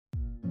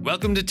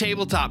Welcome to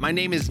Tabletop. My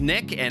name is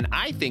Nick, and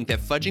I think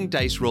that fudging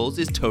dice rolls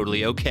is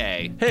totally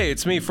okay. Hey,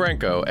 it's me,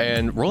 Franco,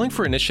 and rolling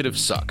for initiative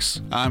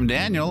sucks. I'm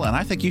Daniel, and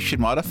I think you should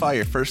modify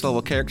your first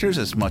level characters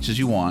as much as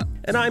you want.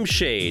 And I'm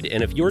Shade,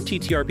 and if your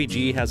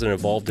TTRPG hasn't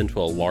evolved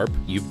into a LARP,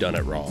 you've done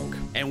it wrong.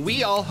 And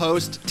we all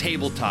host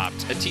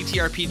Tabletopped, a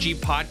TTRPG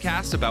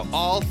podcast about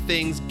all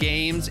things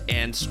games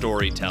and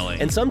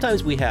storytelling. And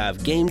sometimes we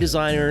have game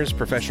designers,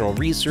 professional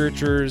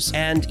researchers,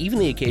 and even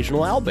the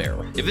occasional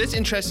owlbear. If this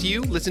interests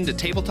you, listen to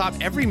Tabletop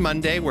every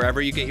Monday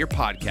wherever you get your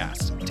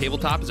podcasts.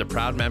 Tabletop is a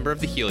proud member of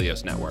the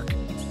Helios Network.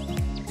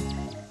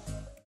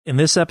 In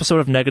this episode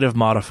of Negative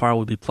Modifier,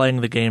 we'll be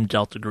playing the game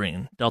Delta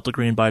Green. Delta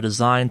Green, by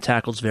design,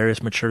 tackles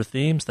various mature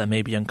themes that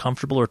may be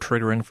uncomfortable or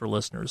triggering for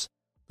listeners.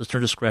 Listener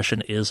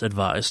discretion is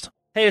advised.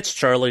 Hey, it's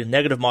Charlie,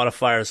 Negative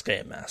Modifier's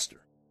Game Master.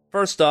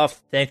 First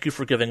off, thank you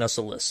for giving us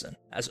a listen.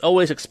 As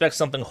always, expect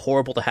something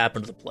horrible to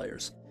happen to the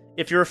players.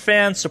 If you're a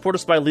fan, support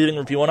us by leaving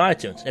a review on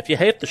iTunes. If you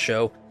hate the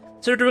show,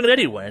 consider doing it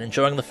anyway and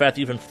enjoying the fact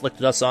that you've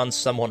inflicted us on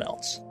someone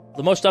else. For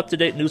the most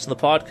up-to-date news in the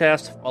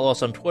podcast, follow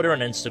us on Twitter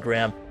and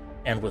Instagram.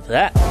 And with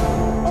that...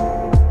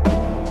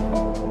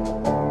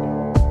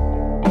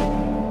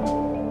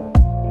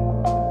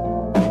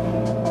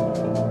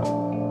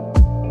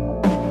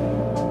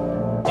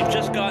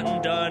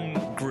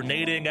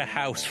 grenading a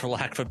house, for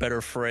lack of a better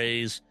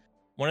phrase.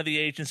 One of the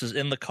agents is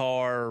in the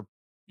car,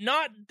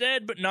 not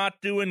dead, but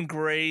not doing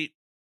great.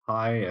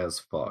 High as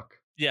fuck.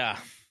 Yeah,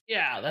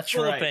 that's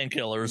full right. of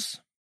painkillers.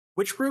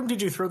 Which room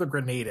did you throw the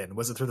grenade in?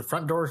 Was it through the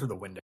front door or through the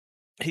window?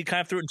 He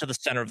kind of threw it into the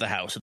center of the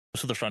house,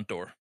 to the front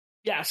door.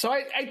 Yeah, so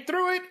I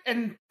threw it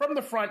and from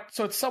the front,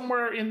 so it's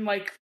somewhere in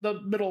like the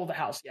middle of the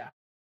house. Yeah,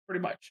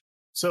 pretty much.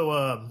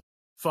 So,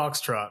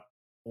 Foxtrot,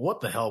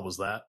 what the hell was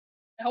that?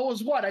 Hell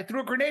was what? I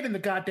threw a grenade in the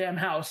goddamn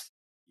house.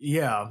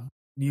 Yeah,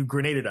 you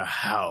grenaded a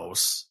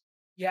house.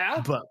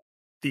 Yeah? But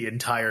the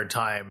entire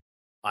time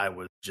I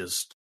was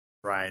just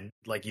trying,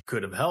 like, you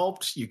could have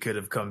helped, you could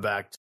have come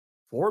back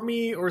for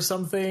me or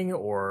something,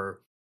 or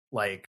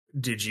like,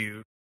 did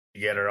you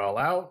get it all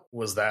out?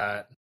 Was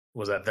that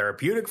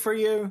therapeutic for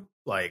you?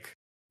 Like,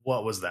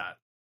 what was that?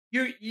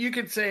 You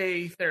could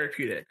say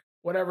therapeutic,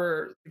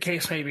 whatever the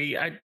case may be.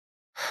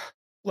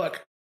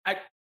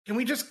 Can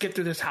we just get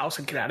through this house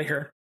and get out of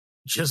here?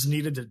 Just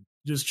needed to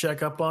just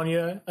check up on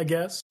you, I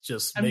guess.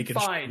 Just making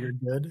sure you're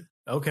good.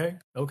 Okay.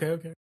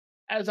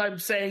 As I'm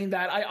saying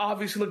that, I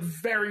obviously look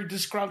very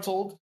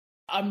disgruntled.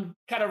 I'm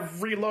kind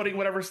of reloading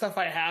whatever stuff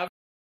I have,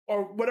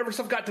 or whatever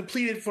stuff got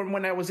depleted from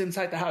when I was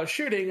inside the house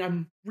shooting.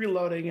 I'm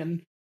reloading,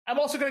 and I'm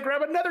also going to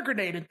grab another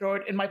grenade and throw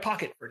it in my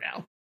pocket for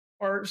now,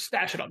 or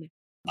stash it on me.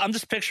 I'm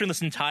just picturing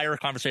this entire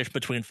conversation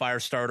between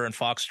Firestarter and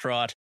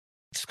Foxtrot.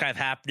 It's kind of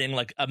happening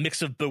like a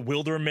mix of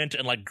bewilderment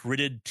and like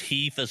gritted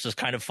teeth as this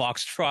kind of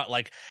Foxtrot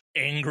like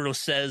anger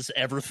says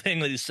everything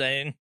that he's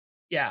saying.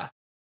 Yeah.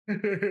 All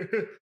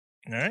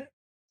right.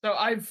 So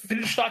I've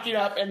finished stocking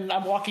up and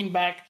I'm walking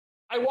back.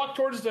 I walk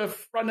towards the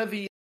front of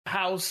the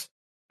house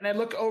and I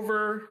look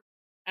over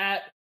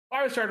at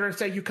Firestarter and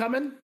say, "You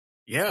coming?"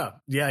 Yeah.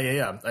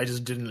 I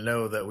just didn't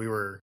know that we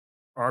were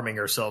arming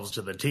ourselves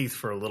to the teeth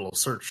for a little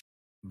search.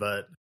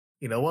 But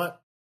you know what?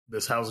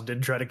 This house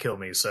did try to kill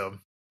me, so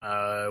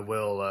I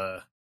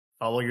will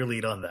follow your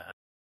lead on that.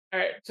 All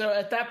right. So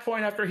at that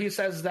point, after he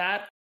says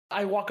that,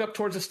 I walk up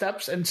towards the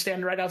steps and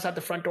stand right outside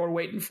the front door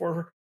waiting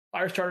for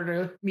Firestarter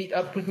to meet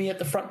up with me at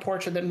the front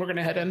porch, and then we're going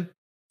to head in.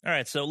 All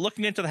right. So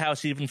looking into the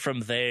house, even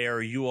from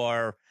there, you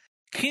are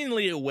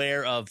keenly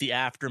aware of the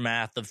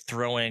aftermath of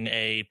throwing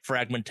a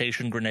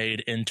fragmentation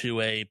grenade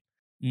into a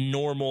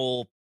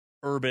normal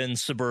urban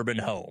suburban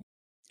home.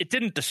 It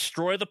didn't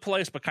destroy the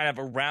place, but kind of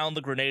around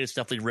the grenade, it's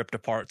definitely ripped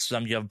apart.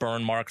 You have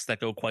burn marks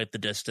that go quite the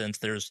distance.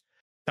 There's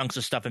chunks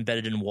of stuff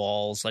embedded in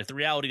walls. Like, the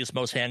reality is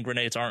most hand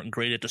grenades aren't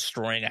great at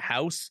destroying a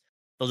house.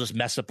 They'll just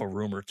mess up a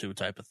room or two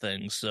type of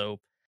thing. So,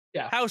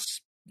 yeah,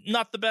 house,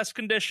 not the best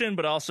condition,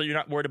 but also you're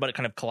not worried about it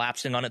kind of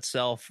collapsing on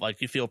itself.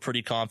 Like, you feel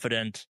pretty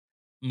confident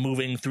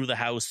moving through the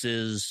house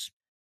is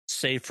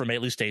safe from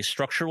at least a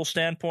structural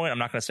standpoint. I'm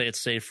not going to say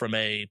it's safe from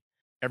a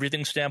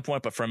everything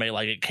standpoint, but from a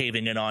like it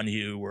caving in on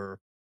you or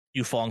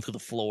you falling through the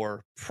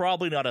floor,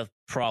 probably not a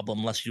problem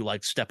unless you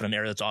like step in an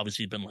area that's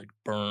obviously been like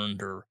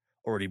burned or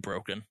already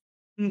broken.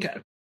 Okay.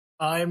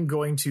 I'm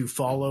going to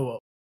follow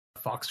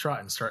Foxtrot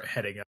and start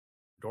heading up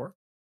the door.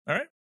 All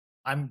right.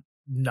 I'm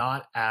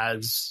not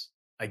as,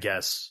 I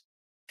guess,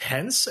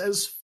 tense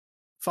as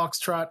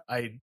Foxtrot.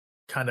 I'm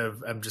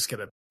just going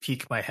to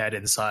peek my head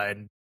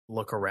inside,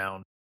 look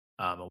around,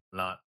 and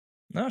whatnot.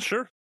 No,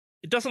 sure.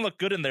 It doesn't look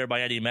good in there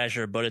by any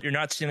measure, but you're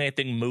not seeing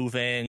anything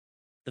moving.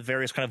 The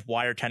various kind of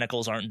wire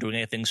tentacles aren't doing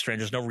anything strange.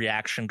 There's no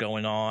reaction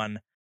going on.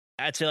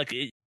 I'd say like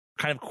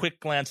kind of quick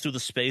glance through the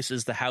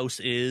spaces. The house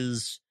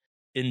is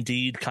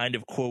indeed kind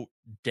of, quote,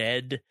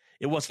 dead.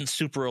 It wasn't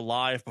super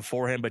alive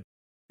beforehand, but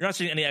you're not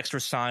seeing any extra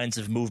signs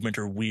of movement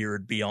or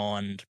weird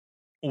beyond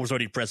what was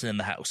already present in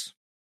the house.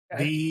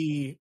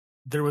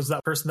 There was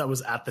that person that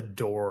was at the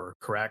door,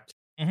 correct?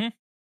 Mm-hmm.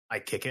 I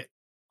kick it.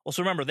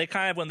 Also, remember, they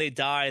kind of, when they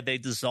die, they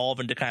dissolve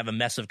into kind of a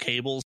mess of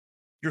cables.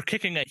 you're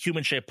kicking a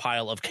human-shaped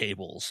pile of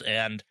cables,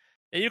 and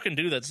you can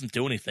do that. It doesn't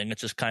do anything.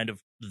 It's just kind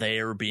of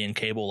there being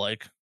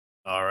cable-like.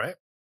 All right.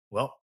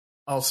 Well,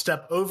 I'll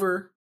step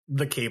over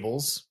the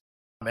cables,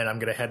 and I'm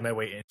going to head my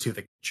way into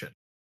the kitchen.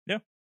 Yeah.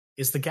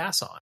 Is the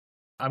gas on?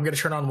 I'm going to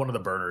turn on one of the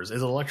burners.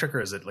 Is it electric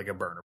or is it like a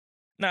burner?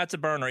 No, it's a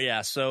burner,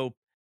 yeah. So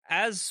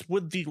as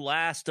with the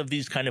last of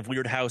these kind of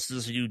weird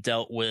houses you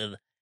dealt with,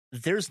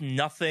 there's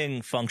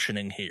nothing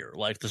functioning here.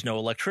 Like, there's no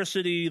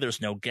electricity,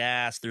 there's no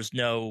gas, there's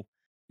no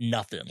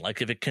nothing.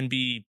 Like, if it can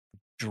be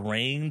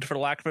drained, for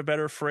lack of a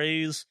better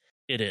phrase,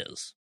 it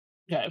is.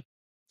 Okay.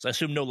 So I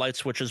assume no light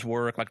switches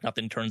work, like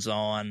nothing turns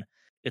on.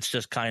 It's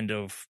just kind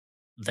of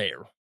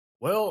there.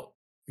 Well,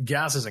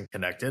 gas isn't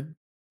connected.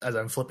 As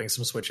I'm flipping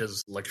some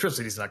switches,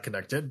 electricity's not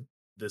connected.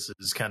 This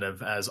is kind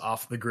of as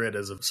off the grid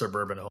as a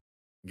suburban home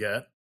can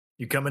get.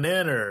 You coming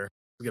in, or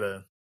you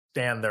gonna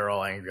stand there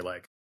all angry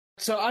like?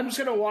 So I'm just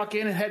gonna walk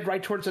in and head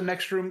right towards the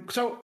next room.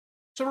 So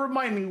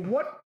remind me,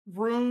 what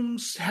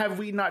rooms have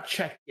we not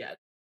checked yet?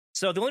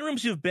 So the only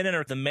rooms you've been in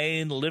are the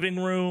main living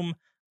room,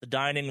 the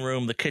dining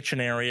room, the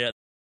kitchen area,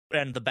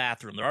 and the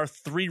bathroom. There are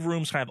 3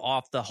 rooms kind of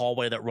off the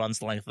hallway that runs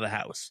the length of the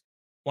house.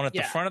 One at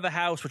the front of the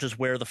house, which is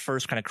where the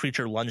first kind of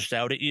creature lunged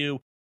out at you,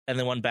 and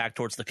then one back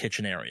towards the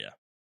kitchen area.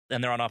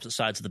 And they're on opposite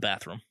sides of the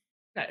bathroom.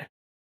 Okay.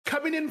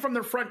 Coming in from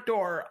the front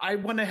door, I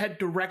want to head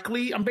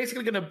directly. I'm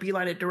basically going to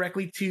beeline it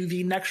directly to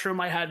the next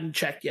room I hadn't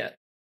checked yet.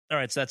 All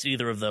right, so that's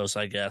either of those,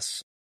 I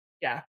guess.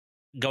 Yeah.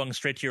 Going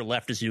straight to your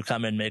left as you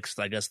come in makes,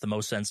 I guess, the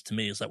most sense to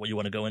me. Is that what you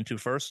want to go into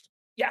first?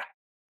 Yeah.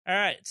 All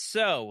right,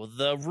 so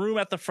the room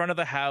at the front of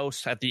the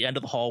house, at the end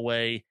of the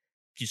hallway,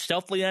 do you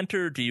stealthily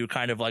enter? Do you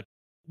kind of like,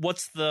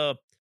 what's the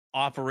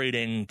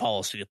operating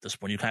policy at this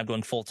point? You kind of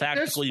going full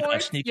tactical? You kind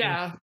of sneaking?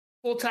 Yeah,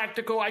 full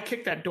tactical. I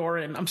kicked that door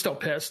in. I'm still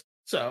pissed.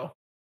 So.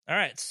 All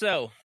right,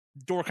 so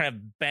door kind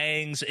of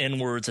bangs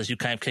inwards as you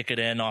kind of kick it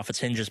in off its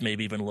hinges,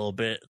 maybe even a little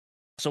bit.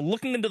 So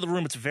looking into the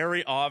room, it's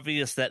very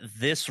obvious that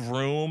this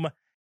room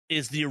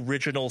is the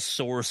original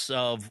source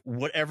of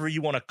whatever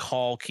you want to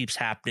call keeps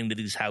happening to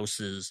these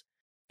houses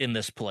in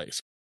this place.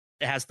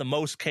 It has the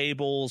most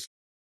cables,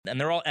 and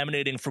they're all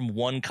emanating from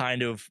one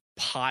kind of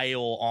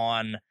pile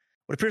on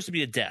what appears to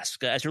be a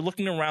desk. As you're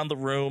looking around the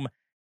room,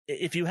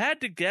 if you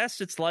had to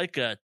guess, it's like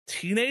a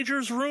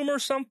teenager's room or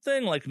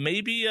something, like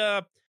maybe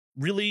a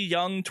really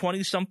young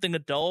 20-something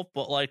adult,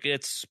 but like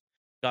it's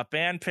got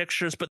band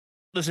pictures, but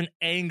there's an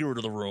anger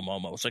to the room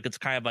almost. Like it's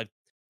kind of like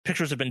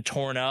pictures have been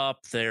torn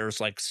up.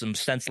 There's like some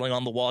stenciling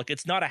on the wall. Like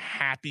it's not a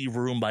happy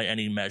room by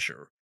any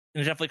measure.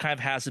 And it definitely kind of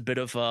has a bit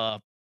of a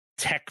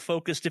tech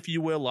focused, if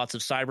you will, lots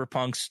of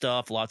cyberpunk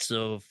stuff, lots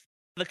of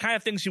the kind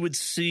of things you would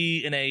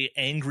see in a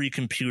angry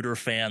computer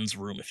fan's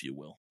room, if you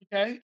will.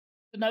 Okay.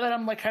 So now that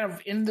I'm like kind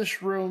of in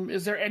this room,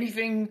 is there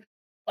anything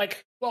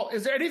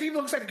is there anything that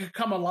looks like it could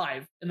come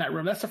alive in that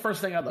room? That's the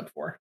first thing I look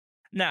for.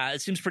 Nah,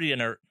 it seems pretty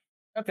inert.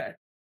 Okay.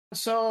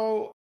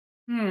 So,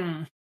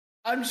 I'm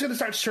just going to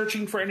start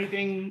searching for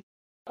anything.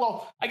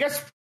 Well, I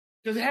guess,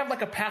 does it have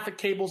like a path of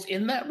cables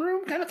in that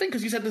room kind of thing?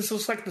 Because you said this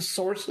was like the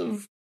source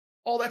of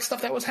all that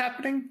stuff that was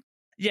happening?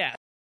 Yeah.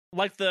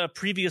 Like the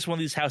previous one of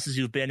these houses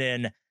you've been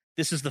in,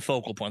 this is the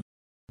focal point.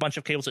 A bunch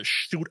of cables that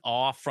shoot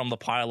off from the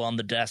pile on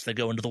the desk. They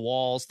go into the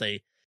walls.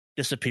 They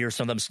disappear.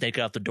 Some of them snake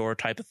out the door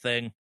type of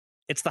thing.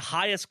 It's the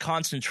highest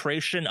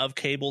concentration of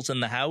cables in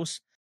the house,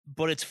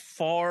 but it's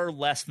far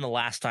less than the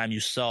last time you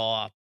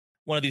saw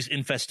one of these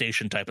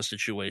infestation type of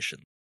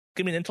situations.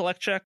 Give me an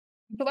intellect check.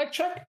 Intellect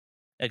check?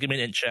 Yeah, give me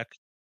an int check.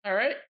 All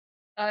right.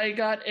 I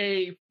got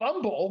a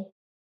fumble.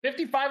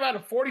 55 out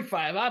of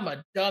 45. I'm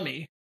a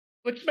dummy.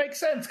 Which makes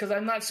sense because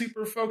I'm not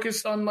super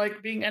focused on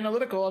like being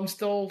analytical.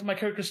 My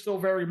character's still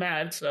very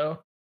mad, so.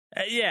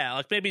 Yeah,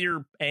 like maybe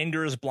your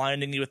anger is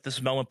blinding you at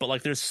this moment, but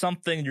like there's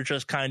something you're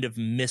just kind of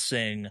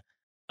missing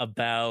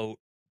about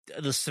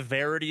the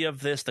severity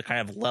of this, the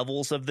kind of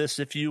levels of this,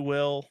 if you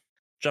will.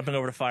 Jumping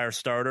over to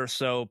Firestarter.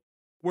 So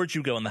where'd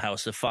you go in the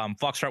house? If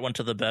Foxtrot went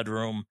to the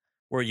bedroom,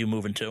 where are you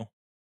moving to?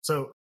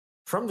 So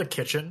from the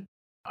kitchen,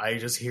 I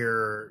just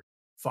hear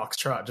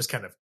Foxtrot just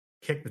kind of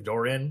kick the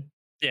door in.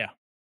 Yeah.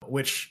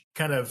 Which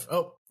kind of,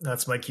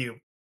 that's my cue. I'm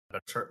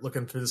going to start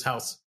looking through this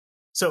house.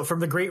 So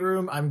from the great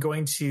room, I'm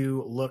going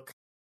to look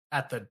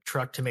at the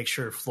truck to make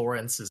sure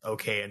Florence is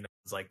okay and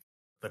it's like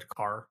the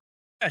car.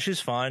 Yeah,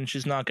 she's fine.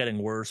 She's not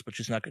getting worse, but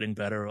she's not getting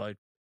better. Like,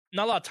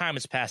 not a lot of time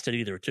has passed it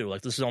either, too.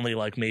 Like, this is only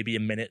like maybe a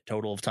minute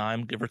total of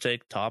time, give or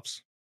take,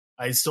 tops.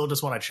 I still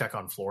just want to check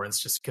on Florence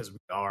just because we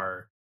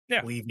are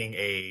leaving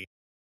a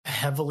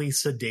heavily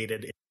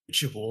sedated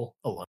individual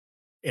alone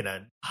in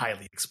a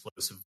highly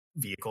explosive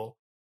vehicle.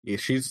 Yeah,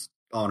 she's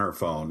on her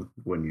phone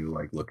when you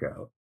like look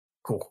out.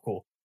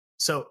 Cool.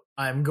 So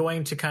I'm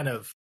going to kind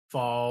of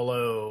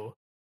follow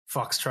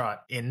Foxtrot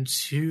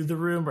into the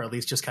room, or at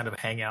least just kind of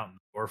hang out in the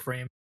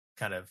doorframe,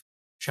 kind of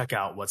check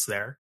out what's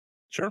there.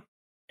 Sure.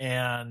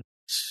 And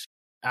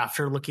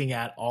after looking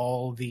at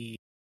all the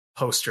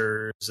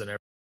posters and everything,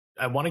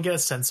 I want to get a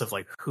sense of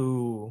like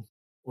who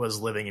was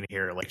living in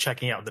here, like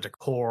checking out the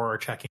decor,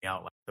 checking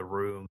out like the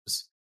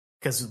rooms,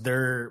 because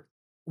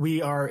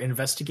we are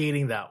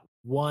investigating that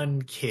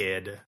one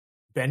kid,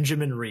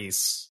 Benjamin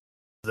Reese,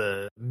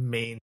 the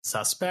main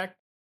suspect,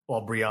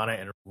 while Brianna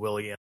and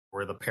William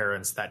were the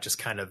parents that just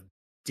kind of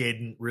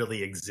didn't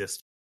really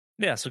exist.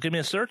 Yeah, so give me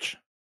a search.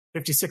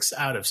 56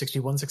 out of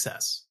 61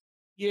 success.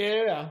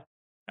 Yeah.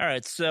 All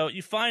right, so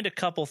you find a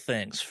couple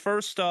things.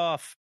 First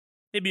off,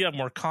 maybe you have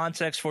more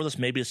context for this.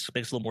 Maybe this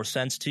makes a little more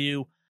sense to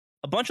you.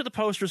 A bunch of the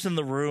posters in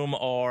the room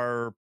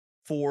are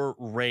for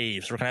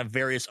raves or kind of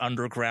various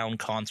underground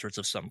concerts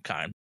of some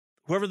kind.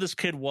 Whoever this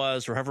kid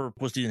was or whoever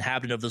was the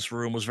inhabitant of this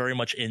room was very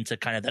much into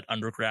kind of that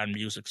underground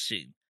music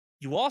scene.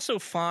 You also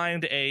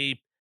find a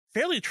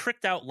fairly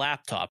tricked out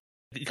laptop.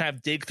 You kind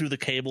of dig through the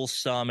cables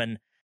some, and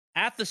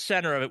at the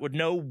center of it, with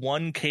no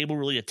one cable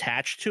really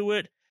attached to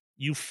it,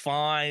 you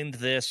find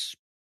this.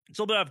 It's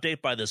a little bit out of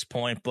date by this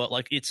point, but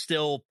like it's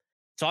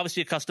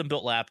obviously a custom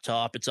built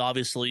laptop. It's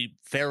obviously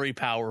very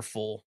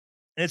powerful,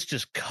 and it's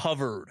just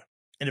covered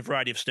in a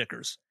variety of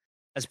stickers.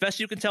 As best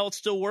you can tell, it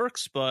still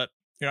works, but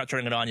you're not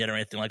turning it on yet or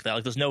anything like that.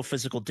 Like there's no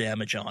physical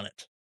damage on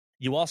it.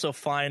 You also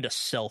find a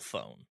cell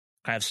phone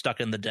kind of stuck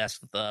in the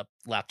desk that the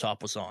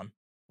laptop was on.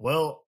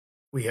 Well,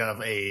 we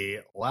have a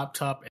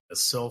laptop and a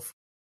cell phone,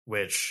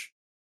 which,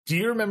 do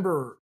you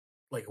remember,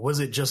 like, was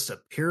it just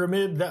a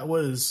pyramid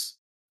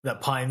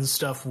that Pine's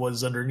stuff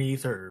was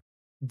underneath, or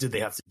did they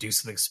have to do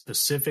something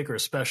specific or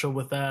special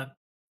with that,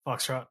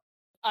 Foxtrot?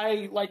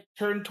 I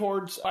turn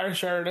towards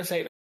Firestarter and I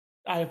say,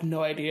 I have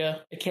no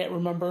idea. I can't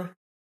remember.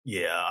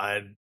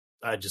 Yeah,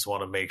 I just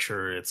want to make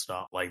sure it's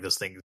not like this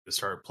thing to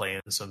start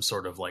playing some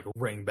sort of like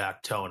ring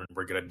back tone and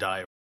we're gonna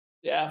die.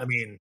 Yeah. I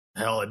mean,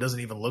 hell, it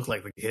doesn't even look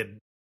like the kid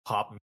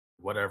pop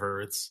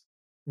whatever.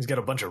 He's got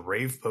a bunch of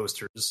rave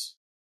posters.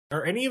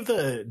 Are any of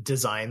the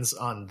designs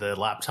on the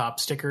laptop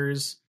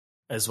stickers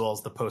as well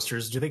as the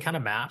posters, do they kind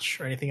of match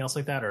or anything else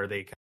like that, or are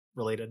they kind of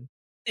related?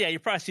 Yeah, you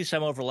probably see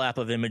some overlap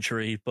of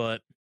imagery,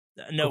 but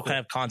no kind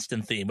of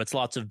constant theme. It's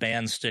lots of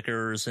band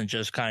stickers and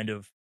just kind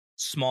of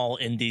small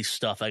indie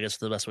stuff, I guess is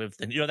the best way of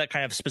thinking. You know, that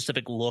kind of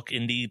specific look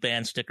indie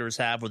band stickers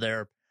have where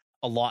they're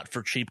a lot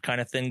for cheap kind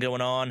of thing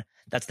going on.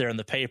 That's there in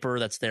the paper.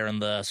 That's there in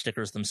the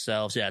stickers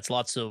themselves. Yeah, it's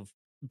lots of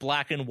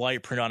black and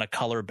white print on a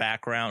color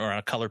background or on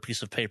a color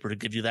piece of paper to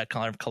give you that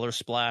kind of color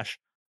splash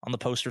on the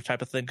poster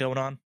type of thing going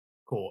on.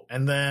 Cool.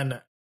 And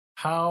then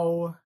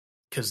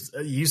because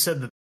you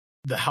said that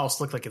the house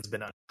looked like it's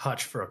been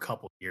untouched for a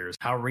couple of years.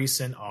 How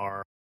recent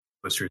are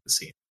posters to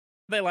see?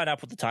 They line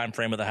up with the time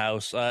frame of the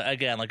house.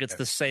 Again, like it's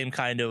the same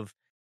kind of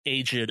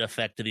aged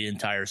effect to the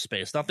entire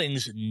space.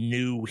 Nothing's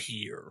new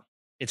here.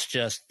 It's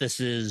just this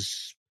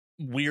is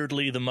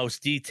weirdly the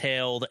most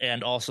detailed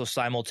and also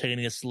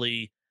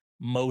simultaneously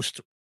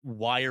most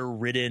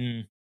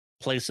wire-ridden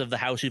place of the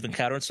house you've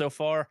encountered so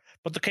far.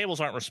 But the cables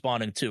aren't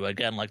responding too.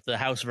 Again, like the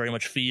house very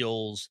much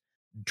feels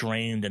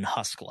drained and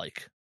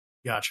husk-like.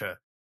 Gotcha.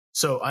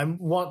 So I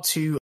want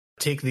to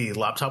take the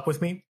laptop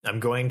with me. I'm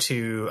going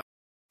to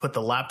put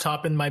the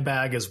laptop in my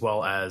bag as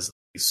well as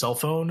the cell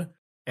phone.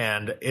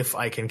 And if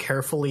I can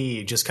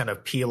carefully just kind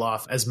of peel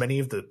off as many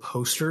of the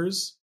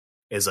posters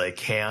as I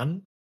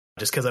can,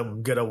 just because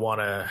I'm going to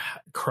want to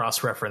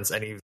cross-reference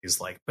any of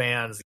these like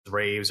bands, these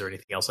raves, or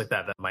anything else like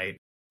that might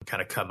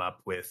kind of come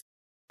up with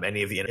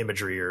any of the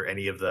imagery or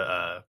any of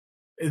the,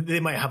 they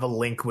might have a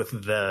link with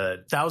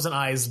the Thousand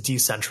Eyes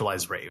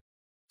decentralized rave.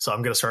 So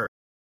I'm going to start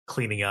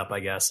cleaning up, I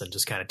guess, and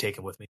just kind of take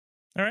it with me.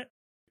 All right.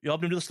 You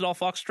help me do this at all,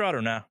 Foxtrot,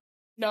 or no?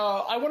 No,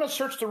 I want to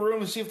search the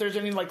room and see if there's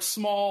any like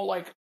small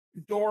like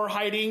door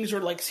hidings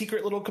or like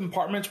secret little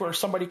compartments where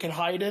somebody can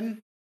hide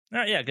in. All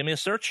right, yeah, give me a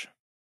search.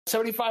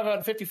 75 out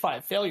of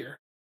 55, failure.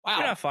 Wow.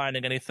 You're not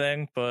finding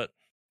anything, but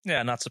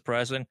yeah, not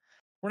surprising.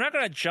 We're not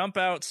going to jump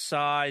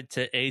outside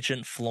to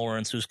Agent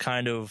Florence, who's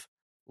kind of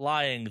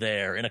lying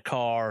there in a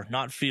car,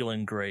 not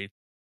feeling great.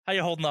 How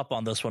you holding up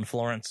on this one,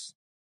 Florence?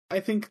 I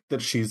think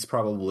that she's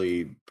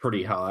probably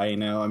pretty high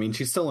now. I mean,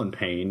 she's still in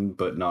pain,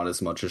 but not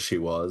as much as she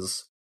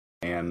was.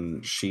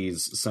 And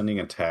she's sending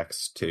a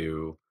text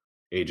to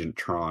Agent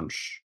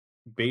Tranche,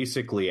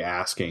 basically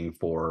asking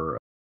for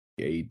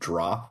a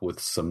drop with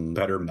some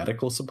better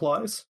medical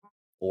supplies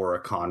or a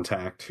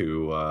contact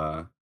who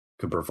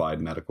could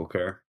provide medical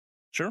care.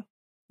 Sure.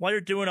 While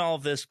you're doing all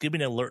of this, give me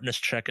an alertness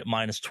check at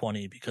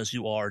 -20 because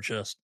you are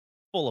just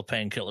full of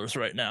painkillers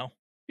right now.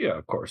 Yeah,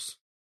 of course.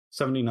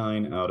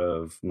 79 out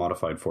of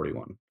modified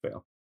 41.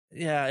 Fail.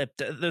 Yeah,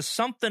 there's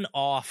something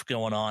off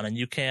going on, and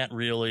you can't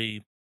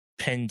really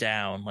pin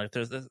down. Like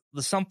there's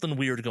something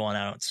weird going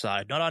on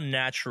outside. Not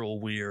unnatural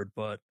weird,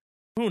 but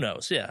who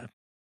knows? Yeah.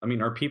 I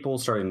mean, are people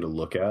starting to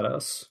look at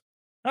us?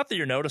 Not that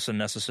you're noticing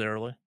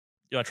necessarily.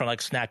 You want to try to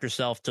like snap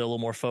yourself to a little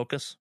more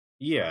focus?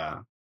 Yeah.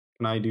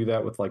 Can I do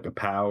that with like a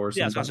POW or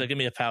something? Yeah, I was going to say, give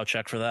me a POW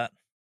check for that.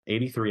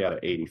 83 out of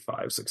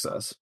 85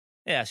 success.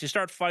 Yeah, so you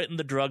start fighting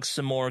the drugs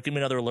some more. Give me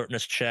another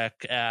alertness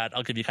check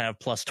I'll give you kind of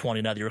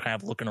 +20 now that you're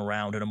kind of looking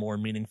around in a more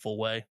meaningful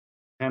way.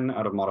 10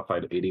 out of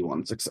modified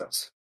 81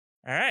 success.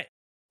 All right.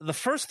 The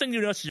first thing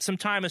you notice is some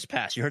time has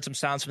passed. You heard some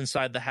sounds from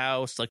inside the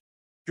house. Like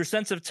your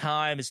sense of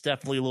time is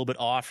definitely a little bit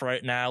off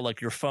right now. Like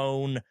your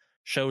phone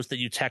shows that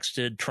you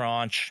texted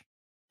Tranche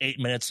 8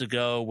 minutes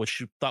ago, which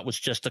you thought was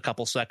just a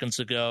couple seconds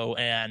ago,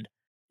 and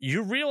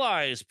you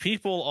realize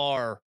people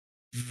are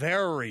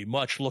very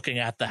much looking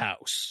at the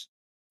house.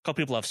 A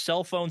couple people have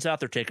cell phones out,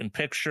 they're taking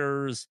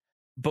pictures,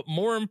 but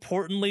more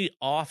importantly,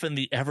 off in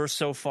the ever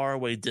so far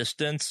away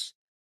distance,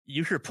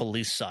 you hear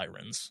police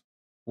sirens.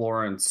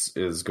 Florence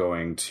is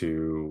going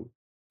to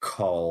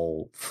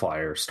call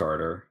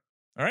Firestarter.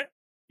 All right.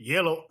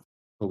 Yellow.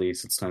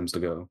 Police, it's time to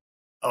go.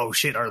 Oh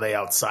shit, are they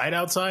outside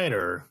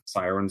or?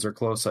 Sirens are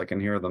close, I can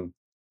hear them.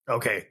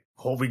 Okay,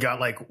 we got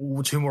like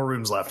 2 more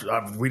rooms left.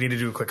 We need to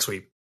do a quick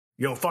sweep.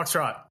 Yo,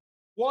 Foxtrot.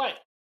 What?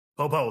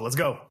 Popo, let's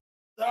go.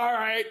 All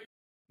right.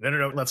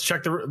 No. Let's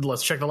check the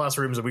last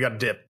rooms and we got a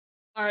dip.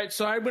 All right,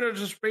 so I'm going to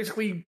just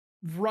basically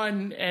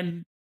run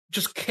and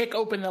just kick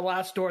open the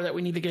last door that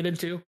we need to get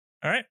into.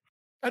 All right.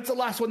 That's the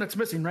last one that's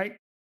missing, right?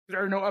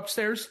 There are no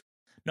upstairs?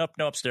 Nope,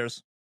 no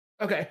upstairs.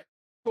 Okay,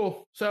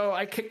 cool. So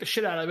I kicked the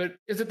shit out of it.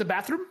 Is it the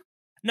bathroom?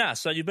 Nah,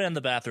 so you've been in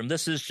the bathroom.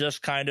 This is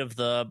just kind of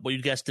what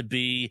you'd guess to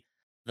be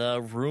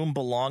the room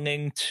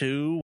belonging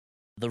to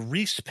the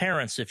Reese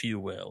parents, if you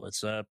will.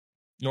 It's a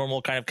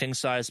normal kind of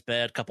king-size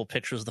bed, couple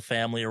pictures of the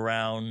family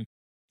around,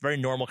 very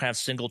normal kind of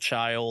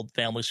single-child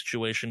family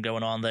situation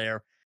going on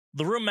there.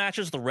 The room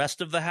matches the rest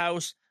of the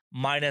house,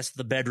 minus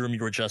the bedroom you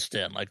were just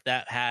in. Like,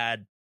 that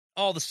had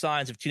all the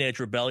signs of teenage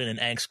rebellion and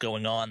angst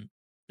going on.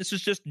 This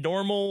is just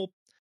normal,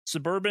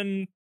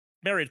 suburban,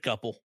 married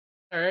couple.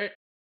 All right.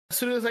 As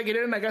soon as I get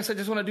in, I guess I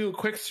just want to do a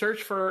quick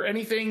search for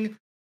anything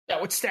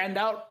that would stand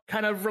out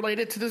kind of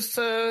related to this,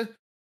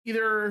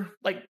 either,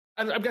 like,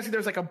 I'm guessing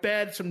there's like a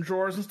bed, some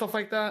drawers and stuff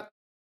like that.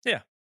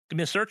 Yeah. Give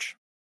me a search.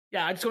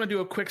 Yeah, I just want to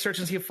do a quick search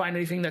and see if I find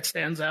anything that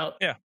stands out.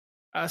 Yeah.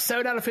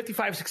 7 out of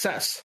 55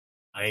 success.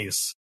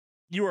 Nice.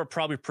 You are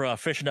probably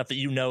proficient enough that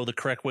you know the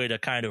correct way to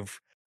kind of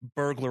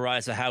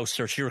burglarize a house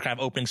search. You're kind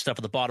of opening stuff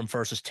at the bottom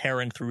first, just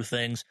tearing through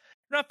things.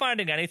 You're not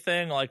finding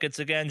anything. Like, it's,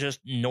 again, just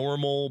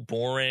normal,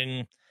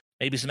 boring,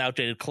 maybe some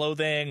outdated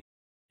clothing,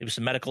 maybe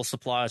some medical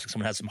supplies, like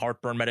someone had some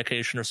heartburn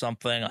medication or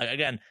something.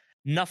 Again,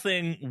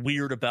 nothing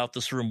weird about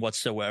this room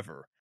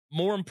whatsoever.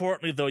 More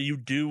importantly, though, you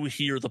do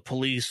hear the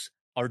police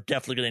are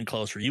definitely getting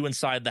closer. You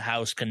inside the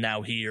house can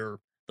now hear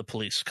the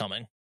police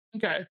coming.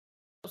 Okay.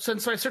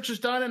 Since my search is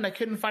done and I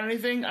couldn't find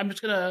anything, I'm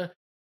just going to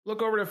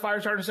look over to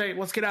Firestarter and say,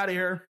 let's get out of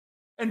here,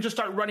 and just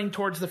start running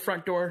towards the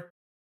front door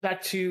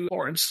back to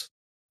Florence.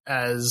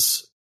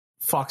 As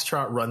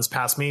Foxtrot runs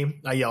past me,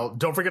 I yell,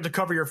 "Don't forget to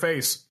cover your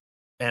face."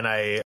 And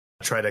I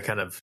try to kind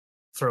of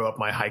throw up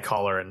my high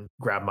collar and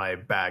grab my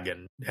bag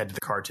and head to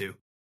the car too.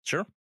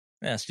 Sure.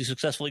 Yes, you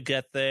successfully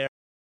get there.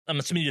 I'm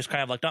assuming you just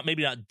kind of like,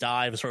 maybe not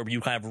dive, sort of,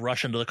 you kind of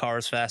rush into the car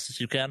as fast as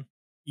you can.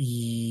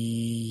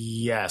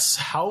 Yes.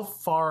 How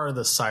far are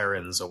the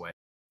sirens away?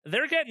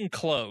 They're getting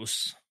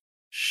close.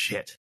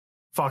 Shit.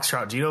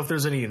 Foxtrot, do you know if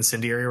there's any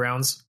incendiary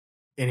rounds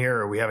in here,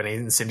 or we have any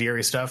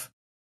incendiary stuff?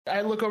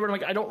 I look over and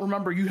I'm like, I don't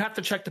remember. You have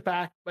to check the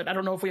back, but I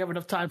don't know if we have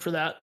enough time for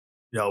that.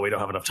 No, we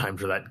don't have enough time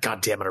for that.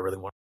 God damn it,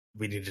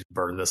 we need to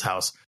burn this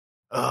house.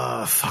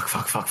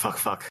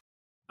 Fuck.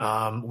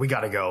 We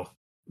gotta go.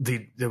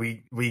 We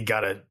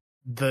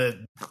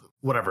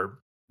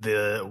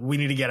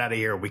need to get out of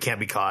here. We can't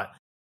be caught.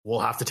 We'll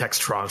have to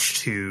text Tranche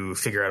to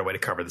figure out a way to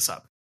cover this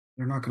up.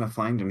 They're not going to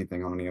find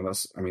anything on any of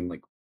us. I mean,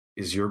 like,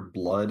 is your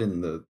blood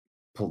in the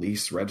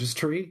police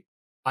registry?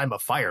 I'm a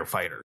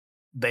firefighter.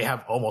 They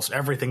have almost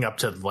everything up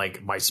to,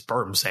 like, my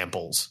sperm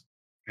samples.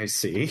 I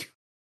see.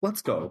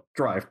 Let's go.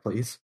 Drive,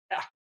 please.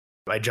 Yeah.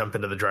 I jump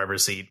into the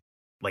driver's seat,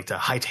 like to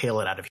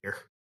hightail it out of here.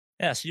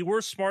 Yeah, so you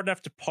were smart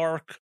enough to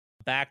park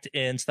backed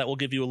in, so that will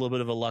give you a little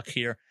bit of a luck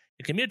here.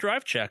 Give me a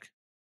drive check.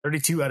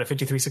 32 out of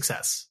 53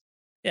 success.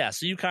 Yeah,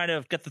 so you kind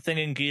of get the thing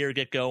in gear,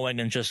 get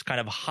going, and just kind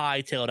of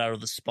hightail it out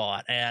of the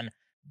spot. And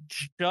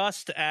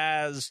just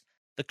as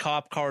the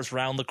cop car's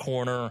round the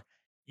corner,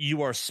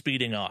 you are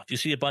speeding off. You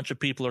see a bunch of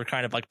people are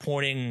kind of like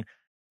pointing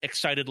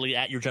excitedly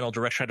at your general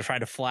direction,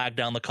 trying to flag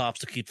down the cops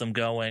to keep them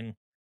going.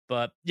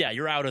 But yeah,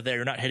 you're out of there.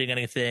 You're not hitting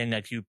anything.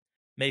 Like, you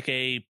make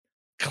a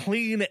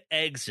clean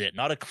exit,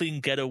 not a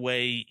clean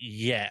getaway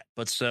yet.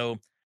 But so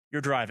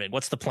you're driving.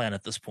 What's the plan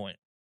at this point?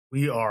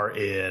 We are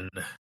in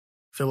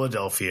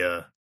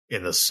Philadelphia,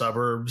 in the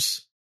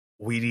suburbs.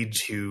 We need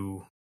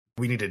to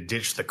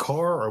ditch the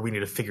car, or we need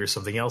to figure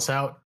something else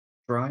out.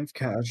 Drive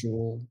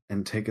casual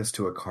and take us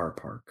to a car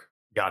park.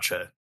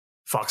 Gotcha.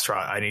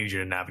 Foxtrot, I need you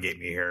to navigate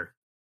me here.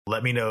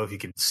 Let me know if you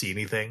can see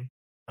anything.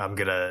 I'm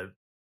going to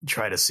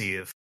try to see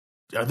if...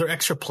 Are there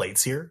extra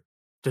plates here?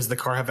 Does the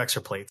car have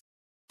extra plates?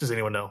 Does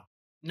anyone know?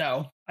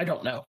 No, I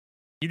don't know.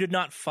 You did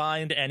not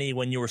find any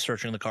when you were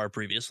searching the car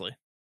previously.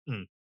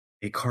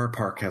 A car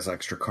park has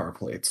extra car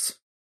plates.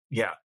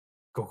 Yeah.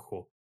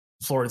 Cool.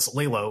 Florence,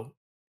 lay low.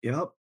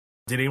 Yep.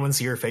 Did anyone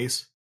see her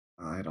face?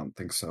 I don't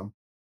think so.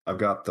 I've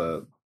got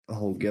the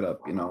whole get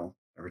up,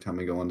 every time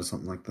we go into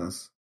something like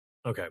this.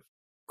 Okay.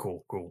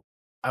 Cool.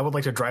 I would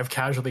like to drive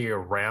casually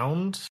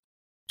around,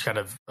 kind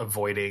of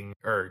avoiding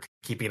or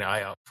keeping an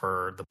eye out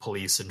for the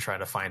police and trying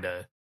to find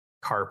a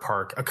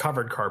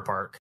covered car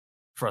park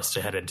for us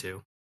to head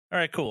into. All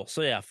right, cool.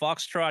 So yeah,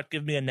 Foxtrot,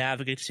 give me a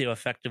navigate to see how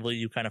effectively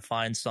you kind of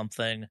find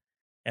something,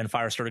 and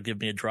Firestarter, give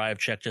me a drive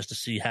check just to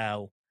see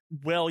how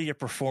well you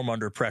perform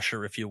under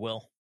pressure, if you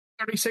will.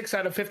 36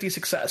 out of 50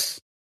 success.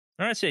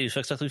 All right, so yeah, you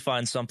successfully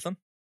find something.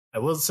 I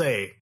will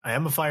say, I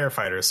am a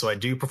firefighter, so I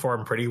do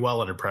perform pretty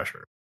well under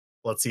pressure.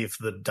 Let's see if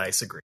the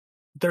dice agree.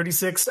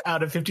 36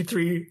 out of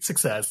 53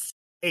 success.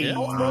 8. Yeah.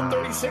 Both rolled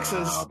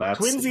 36s. That's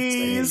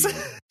Twinsies!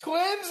 insane.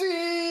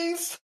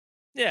 Twinsies!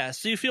 Yeah,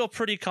 so you feel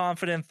pretty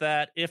confident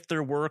that if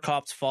there were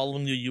cops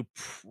following you, you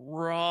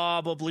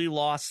probably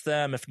lost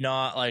them. If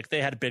not, like,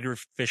 they had bigger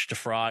fish to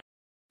fry.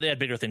 They had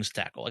bigger things to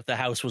tackle. Like, the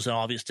house was in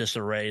obvious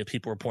disarray.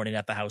 People were pointing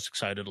at the house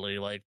excitedly.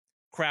 Like,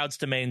 crowds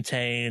to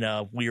maintain,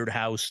 a weird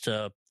house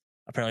to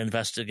apparently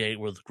investigate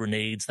with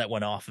grenades that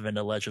went off of it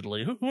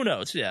allegedly. Who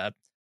knows? Yeah.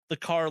 The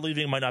car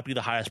leaving might not be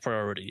the highest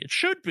priority. It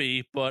should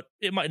be, but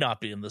it might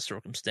not be in this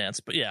circumstance.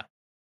 But yeah,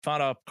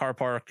 found a car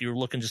park. You're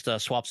looking just to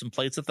swap some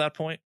plates at that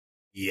point.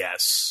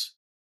 Yes.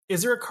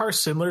 Is there a car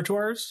similar to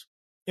ours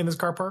in this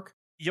car park?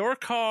 Your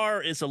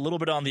car is a little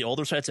bit on the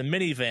older side. It's a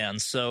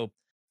minivan. So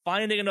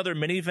finding another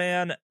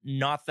minivan,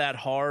 not that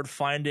hard.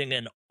 Finding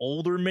an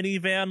older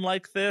minivan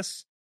like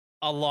this,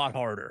 a lot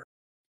harder.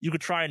 You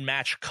could try and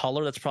match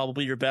color. That's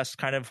probably your best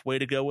kind of way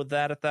to go with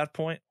that at that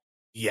point.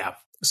 Yeah.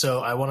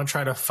 So I want to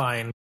try to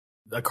find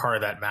a car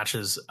that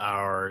matches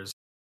ours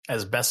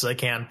as best as I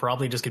can.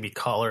 Probably just gonna be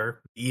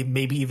color,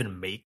 maybe even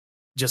make,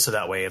 just so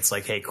that way it's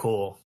like, hey,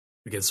 cool,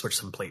 we can switch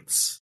some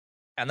plates.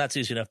 And that's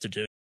easy enough to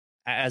do.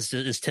 As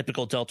is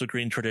typical Delta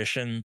Green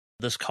tradition,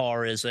 this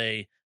car is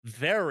a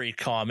very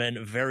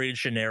common, very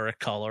generic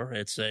color.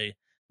 It's a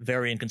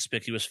very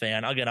inconspicuous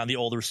fan. Again, on the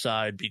older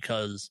side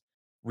because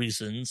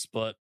reasons,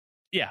 but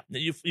yeah,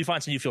 you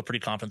find something you feel pretty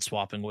confident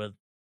swapping with.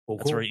 Well,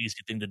 That's cool. a very easy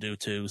thing to do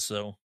too.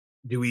 So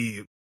Do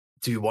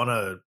you want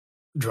to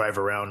drive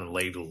around and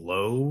lay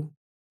low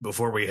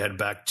before we head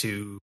back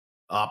to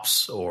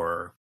ops,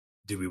 or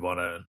do we want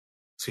to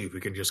see if we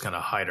can just kind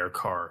of hide our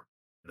car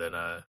and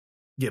then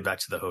get back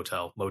to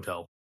the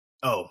motel?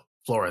 Oh,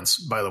 Florence,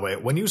 by the way,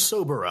 when you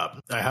sober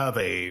up, I have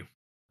a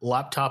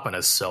laptop and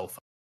a cell phone.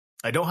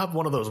 I don't have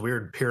one of those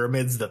weird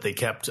pyramids that they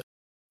kept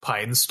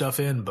pine stuff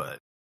in, but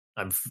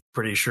I'm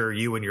pretty sure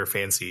you and your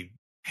fancy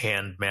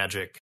hand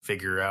magic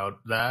figure out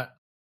that,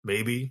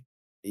 maybe.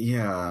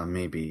 Yeah,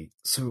 maybe.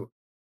 So,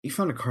 you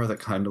found a car that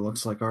kind of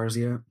looks like ours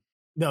yet?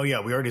 No,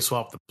 yeah, we already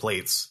swapped the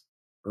plates.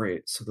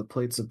 Great. So the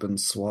plates have been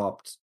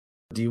swapped.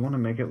 Do you want to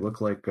make it look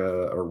like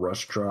a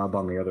rush job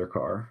on the other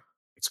car?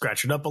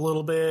 Scratch it up a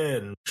little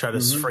bit and try to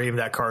frame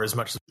that car as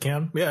much as we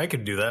can. Yeah, I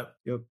can do that.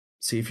 Yep.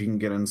 See if you can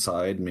get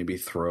inside, maybe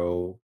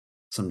throw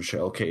some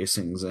shell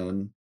casings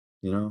in,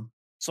 you know?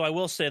 I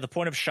will say the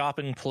point of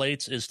shopping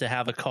plates is to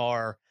have a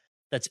car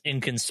that's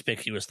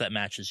inconspicuous that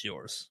matches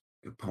yours.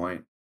 Good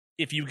point.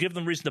 If you give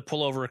them reason to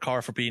pull over a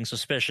car for being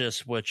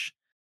suspicious, which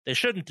they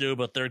shouldn't do,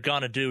 but they're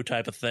gonna do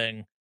type of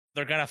thing,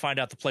 they're gonna find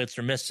out the plates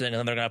are missing, and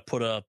then they're gonna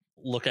put a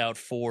lookout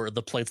for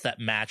the plates that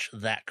match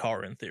that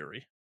car in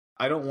theory.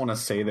 I don't want to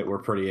say that we're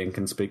pretty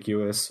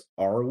inconspicuous.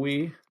 Are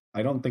we?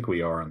 I don't think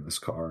we are in this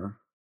car.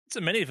 It's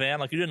a minivan.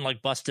 Like, you didn't,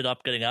 like, bust it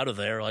up getting out of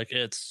there. Like,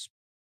 it's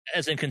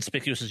as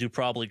inconspicuous as you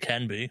probably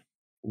can be.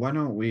 Why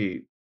don't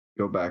we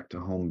go back to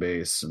home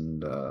base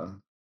and,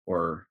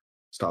 or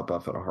stop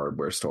off at a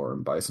hardware store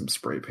and buy some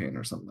spray paint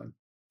or something?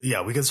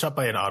 Yeah, we could stop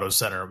by an auto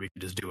center. We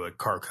could just do a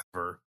car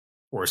cover,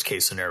 worst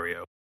case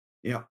scenario.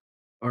 Yeah.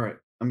 All right.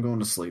 I'm going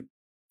to sleep.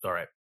 All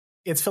right.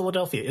 It's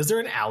Philadelphia. Is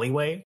there an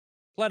alleyway?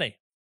 Plenty.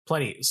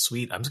 Plenty.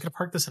 Sweet. I'm just going to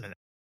park this in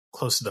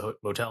close to the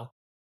motel.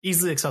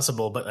 Easily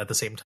accessible, but at the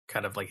same time,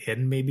 kind of like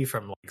hidden maybe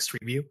from like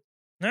street view.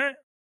 All right.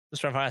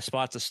 Just trying to find a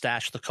spot to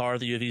stash the car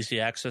that you have easy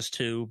access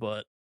to,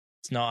 but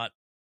it's not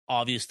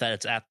obvious that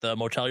it's at the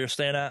motel you're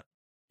staying at.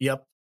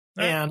 Yep.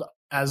 All right. And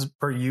as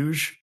per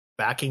usual,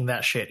 backing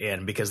that shit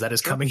in because that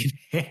is coming in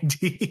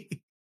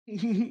handy.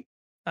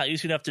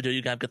 Easy enough to do.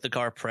 You can get the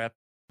car prepped.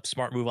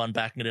 Smart move on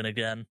backing it in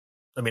again.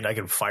 I mean, I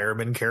can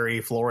fireman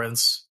carry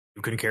Florence.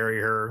 You can carry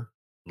her.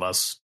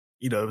 Unless,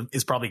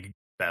 it's probably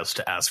best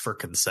to ask for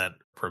consent,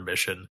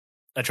 permission.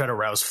 I try to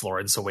rouse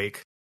Florence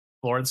awake.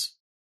 Florence?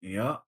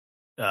 Yeah.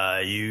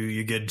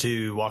 You good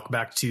to walk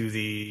back to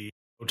the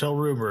hotel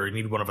room, or you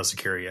need one of us to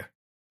carry you?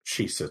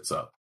 She sits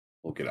up.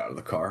 We'll get out of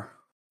the car.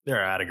 There,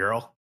 atta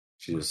girl.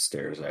 She just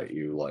stares at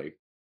you like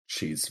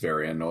she's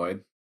very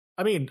annoyed.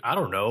 I mean, I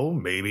don't know.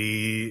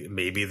 Maybe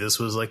this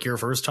was like your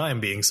first time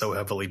being so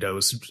heavily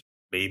dosed.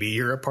 Maybe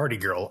you're a party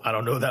girl. I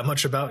don't know that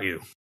much about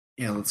you.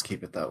 Yeah, let's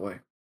keep it that way.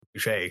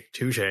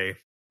 Touche.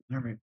 All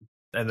right.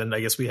 And then I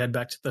guess we head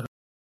back to the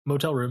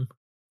motel room.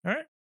 All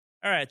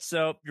right.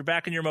 So you're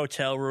back in your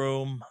motel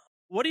room.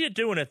 What are you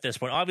doing at this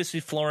point? Obviously,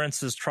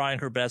 Florence is trying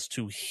her best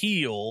to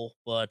heal,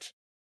 but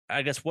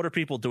I guess what are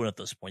people doing at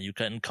this point? You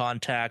get in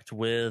contact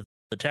with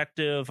the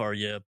detective?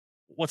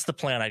 What's the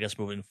plan, I guess,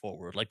 moving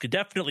forward? Like, you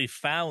definitely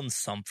found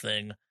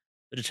something.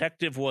 The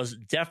detective was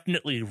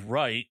definitely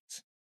right.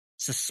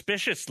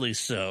 Suspiciously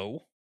so.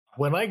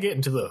 When I get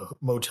into the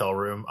motel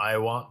room, I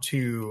want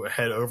to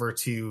head over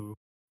to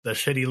the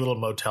shitty little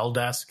motel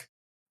desk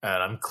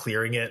and I'm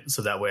clearing it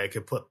so that way I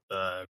could put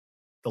the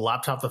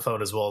laptop, the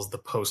phone, as well as the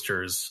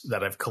posters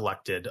that I've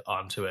collected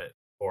onto it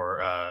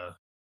for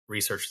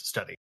research and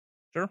study.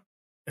 Sure.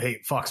 Hey,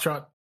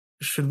 Foxtrot,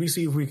 should we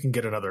see if we can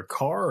get another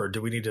car, or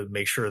do we need to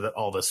make sure that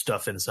all the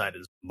stuff inside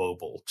is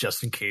mobile,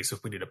 just in case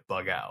if we need to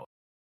bug out?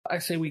 I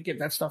say we get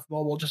that stuff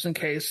mobile just in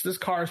case. This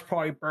car is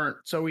probably burnt,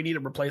 so we need to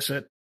replace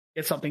it.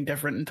 It's something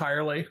different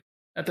entirely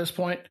at this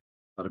point.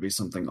 Gotta be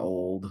something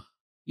old.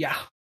 Yeah.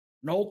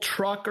 An old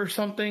truck or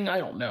something. I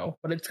don't know.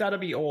 But it's got to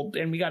be old,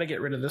 and we got to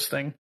get rid of this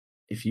thing.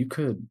 If you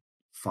could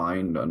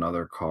find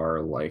another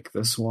car like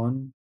this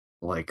one,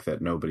 like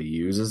that nobody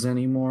uses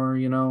anymore,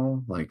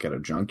 like at a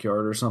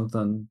junkyard or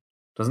something.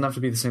 Doesn't have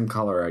to be the same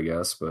color, I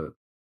guess, but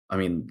I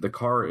mean, the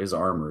car is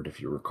armored,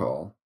 if you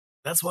recall.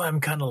 That's why I'm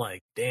kind of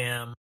like,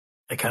 damn.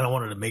 I kind of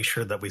wanted to make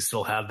sure that we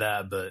still have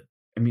that, but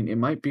I mean, it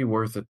might be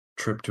worth a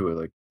trip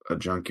to a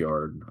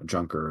junkyard, a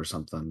junker or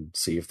something.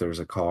 See if there's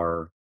a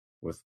car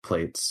with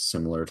plates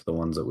similar to the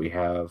ones that we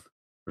have,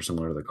 or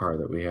similar to the car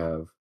that we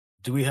have.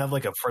 Do we have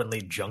like a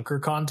friendly junker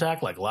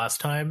contact like last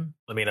time?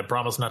 I mean, I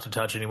promise not to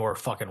touch any more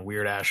fucking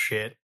weird ass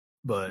shit,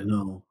 but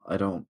No, I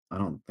don't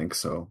think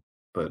so.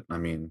 But I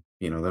mean,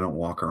 they don't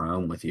walk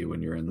around with you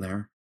when you're in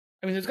there.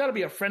 I mean, there's got to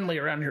be a friendly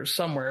around here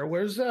somewhere.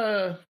 What's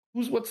the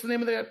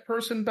name of that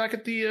person back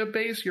at the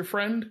base? Your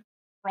friend?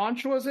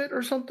 Franch, was it,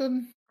 or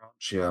something?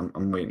 Yeah,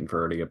 I'm waiting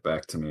for her to get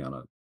back to me on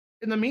it.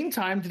 In the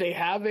meantime, do they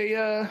have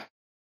a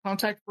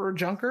contact for a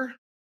junker?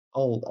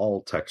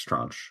 I'll text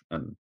Tranche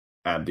and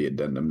add the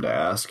addendum to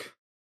ask.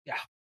 Yeah.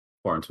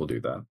 Florence will do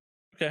that.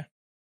 Okay.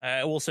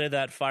 I will say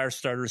that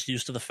Firestarter is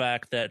used to the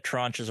fact that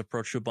Tranche's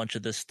approach to a bunch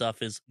of this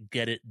stuff is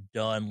get it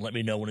done. Let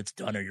me know when it's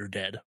done or you're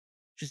dead.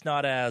 She's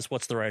not as,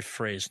 what's the right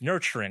phrase,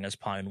 nurturing as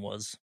Pine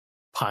was.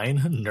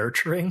 Pine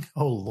nurturing?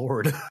 Oh,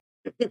 Lord.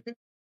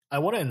 I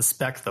want to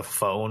inspect the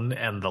phone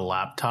and the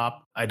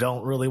laptop. I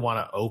don't really want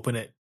to open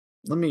it.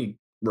 Let me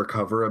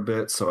recover a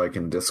bit so I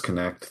can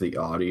disconnect the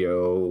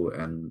audio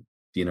and,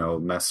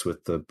 mess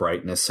with the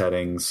brightness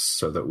settings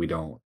so that we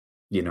don't,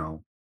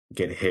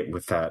 get hit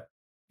with that.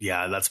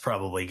 Yeah, that's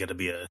probably going to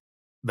be a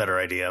better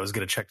idea. I was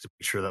going to check to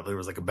make sure that there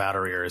was like a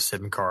battery or a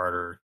SIM card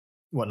or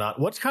whatnot.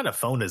 What kind of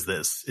phone is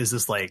this? Is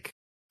this like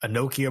a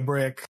Nokia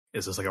brick?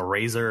 Is this like a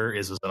Razr?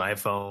 Is this an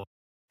iPhone?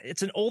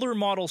 It's an older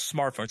model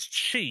smartphone. It's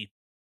cheap.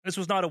 This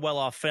was not a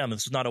well-off family.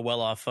 This is not a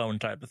well-off phone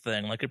type of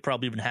thing. Like, it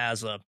probably even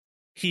has a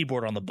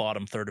keyboard on the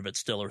bottom third of it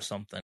still or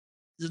something.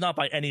 This is not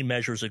by any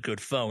measures a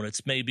good phone.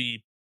 It's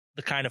maybe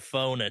the kind of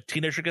phone a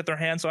teenager get their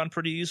hands on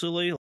pretty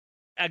easily.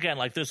 Again,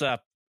 like, there's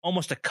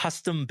almost a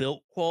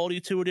custom-built quality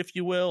to it, if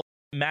you will.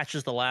 It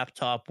matches the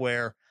laptop,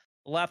 where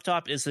the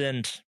laptop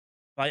isn't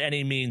by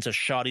any means a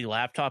shoddy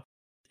laptop.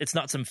 It's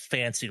not some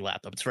fancy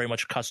laptop. It's very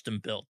much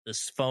custom-built.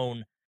 This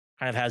phone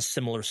kind of has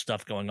similar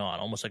stuff going on,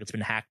 almost like it's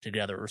been hacked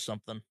together or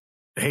something.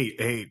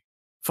 Hey,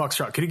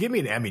 Foxtrot, can you give me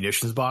an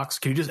ammunitions box?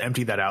 Can you just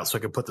empty that out so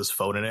I can put this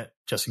phone in it,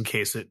 just in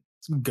case it's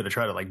going to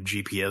try to, like,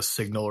 GPS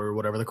signal or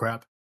whatever the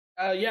crap?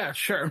 Yeah,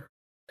 sure.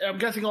 I'm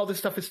guessing all this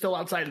stuff is still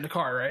outside of the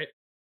car, right?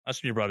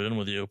 That's when you brought it in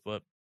with you,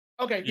 but...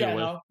 Okay, yeah,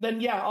 no. Then,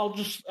 yeah,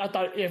 I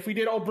thought if we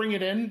did all bring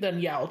it in,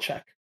 then, yeah, I'll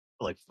check.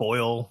 Like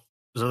foil?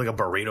 Is there, like, a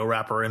burrito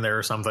wrapper in there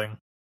or something?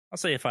 I'll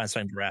say you find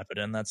something to wrap it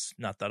in. That's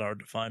not that hard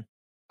to find.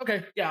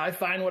 Okay, yeah, I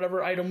find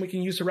whatever item we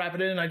can use to wrap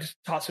it in, and I just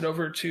toss it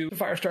over to the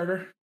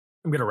Firestarter.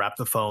 I'm going to wrap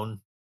the phone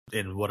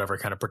in whatever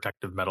kind of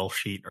protective metal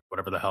sheet or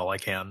whatever the hell I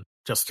can,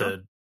 just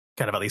to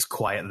kind of at least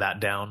quiet that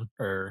down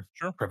or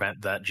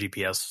prevent that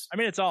GPS. I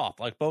mean, it's off.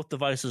 Like, both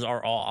devices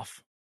are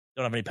off.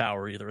 Don't have any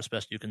power either, as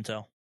best you can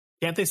tell.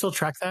 Can't they still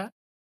track that?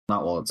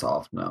 Not while it's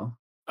off, no.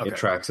 Okay. It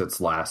tracks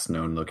its last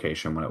known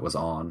location when it was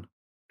on.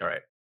 All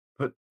right.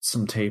 Put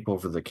some tape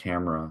over the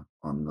camera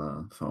on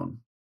the phone,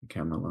 the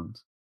camera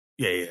lens.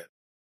 Yeah.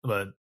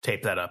 But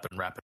tape that up and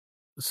wrap it.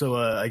 So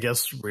I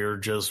guess we're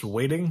just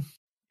waiting.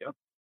 Yep.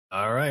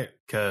 All right,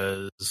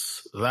 because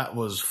that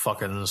was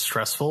fucking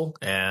stressful.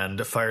 And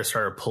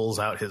Firestarter pulls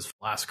out his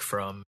flask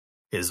from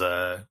his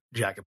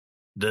jacket.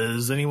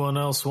 Does anyone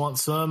else want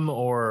some,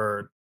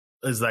 or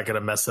is that going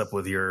to mess up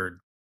with your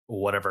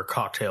whatever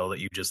cocktail that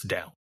you just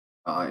downed?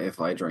 If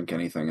I drink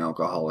anything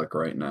alcoholic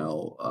right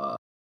now,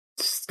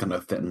 it's going to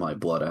thin my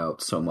blood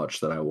out so much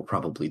that I will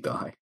probably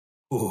die.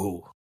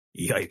 Ooh,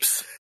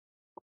 yipes.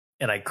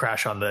 And I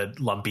crash on the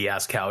lumpy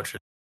ass couch and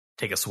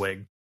take a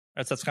swig.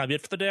 That's kind of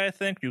it for the day, I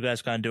think. You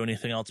guys can't do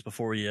anything else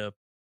before you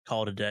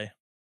call it a day.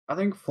 I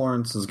think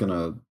Florence is going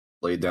to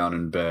lay down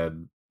in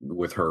bed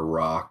with her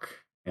rock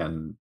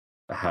and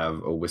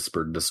have a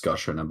whispered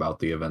discussion about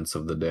the events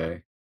of the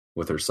day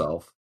with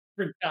herself.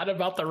 Forgot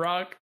about the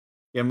rock.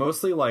 Yeah,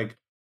 mostly like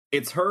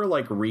it's her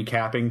like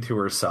recapping to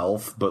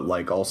herself, but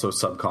like also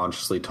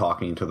subconsciously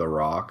talking to the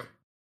rock.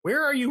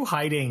 Where are you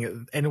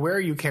hiding and where are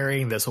you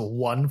carrying this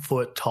 1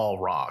 foot tall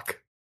rock?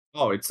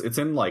 Oh, it's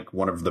in like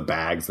one of the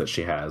bags that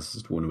she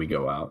has when we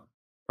go out.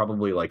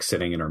 Probably like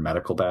sitting in her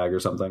medical bag or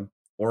something,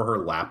 or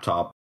her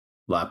laptop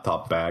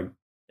bag.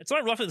 It's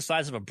not roughly the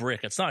size of a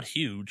brick. It's not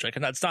huge. Like,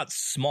 it's not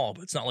small,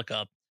 but it's not like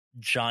a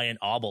giant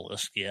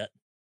obelisk yet.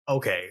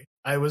 Okay.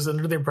 I was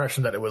under the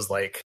impression that it was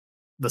like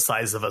the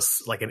size of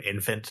us, like an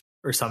infant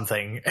or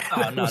something.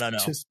 Oh, no.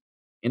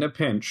 In a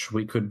pinch,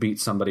 we could beat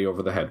somebody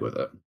over the head with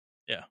it.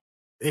 Yeah.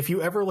 If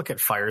you ever look at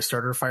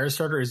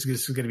Firestarter is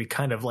just going to be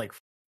kind of like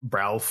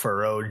brow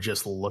furrowed,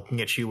 just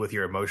looking at you with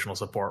your emotional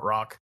support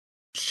rock.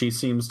 She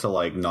seems to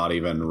like not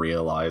even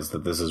realize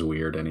that this is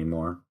weird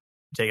anymore.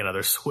 Take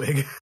another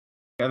swig.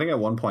 I think at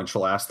one point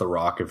she'll ask the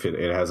rock if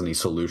it has any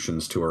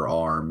solutions to her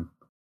arm.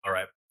 All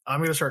right. I'm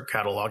going to start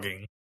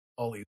cataloging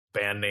all these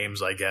band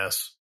names, I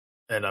guess.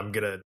 And I'm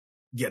going to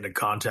get into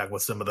contact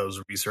with some of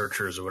those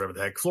researchers or whatever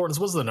the heck. Florence,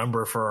 what's the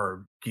number for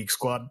our Geek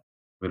Squad?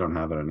 We don't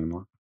have it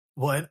anymore.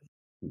 What?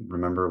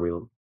 Remember,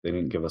 they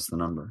didn't give us the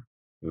number.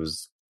 It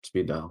was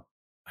speed dial.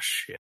 Oh,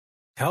 shit.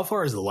 How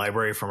far is the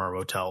library from our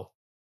motel?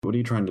 What are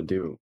you trying to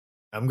do?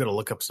 I'm going to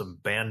look up some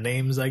band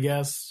names, I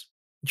guess.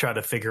 Try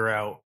to figure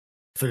out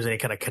if there's any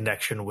kind of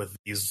connection with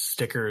these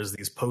stickers,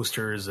 these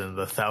posters, and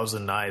the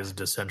Thousand Eyes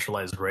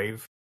Decentralized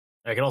Rave.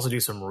 I can also do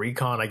some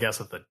recon, I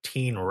guess, at the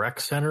Teen Rec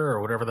Center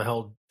or whatever the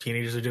hell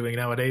teenagers are doing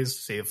nowadays.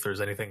 See if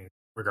there's anything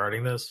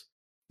regarding this.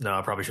 No,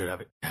 I probably should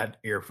have had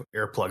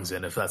earplugs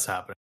in if that's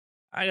happening.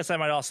 I guess I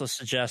might also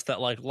suggest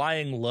that like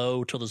lying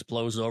low till this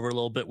blows over a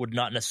little bit would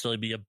not necessarily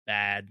be a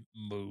bad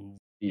move.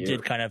 Yeah. You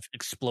did kind of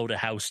explode a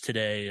house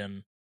today,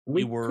 and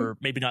you were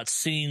maybe not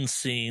seen,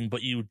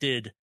 but you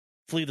did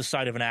flee the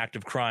site of an act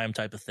of crime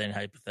type of thing,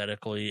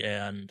 hypothetically.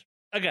 And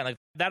again, like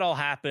that all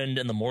happened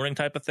in the morning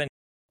type of thing.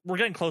 We're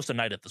getting close to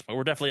night at this point.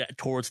 We're definitely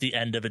towards the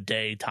end of a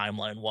day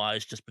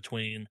timeline-wise, just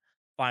between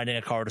finding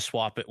a car to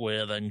swap it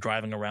with and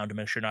driving around to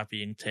make sure you're not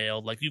being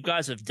tailed. Like, you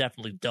guys have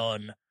definitely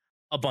done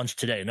a bunch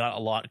today. Not a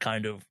lot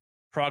kind of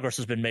progress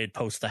has been made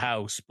post the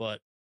house,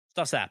 but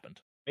stuff's happened.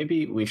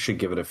 Maybe we should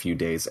give it a few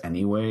days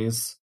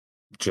anyways,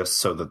 just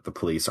so that the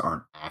police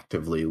aren't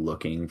actively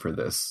looking for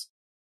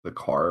the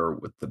car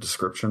with the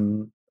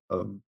description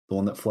of the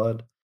one that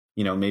fled.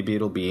 You know, maybe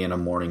it'll be in a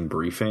morning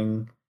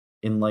briefing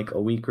in like a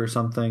week or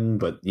something,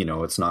 but you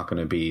know, it's not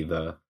going to be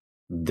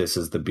this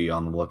is the be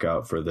on the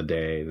lookout for the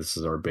day. This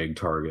is our big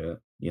target,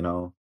 you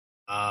know?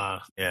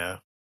 Yeah.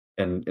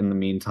 And in the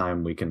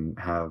meantime, we can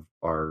have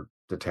our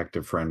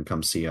detective friend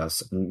come see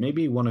us, and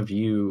maybe one of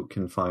you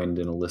can find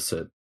an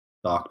illicit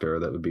doctor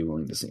that would be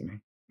willing to see me.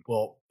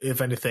 Well, if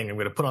anything, I'm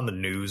going to put on the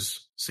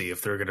news, see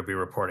if they're going to be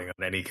reporting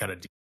on any kind of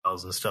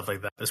details and stuff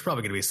like that. There's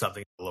probably going to be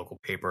something in the local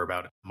paper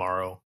about it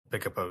tomorrow.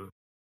 Pick up a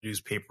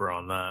newspaper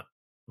on that.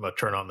 I'm going to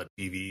turn on the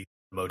TV.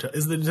 Motel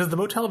does the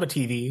motel have a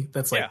TV?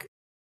 That's like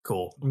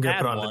cool. I'm going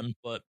to put on one,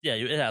 but yeah,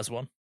 it has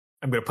one.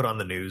 I'm going to put on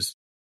the news,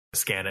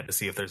 scan it to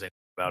see if there's anything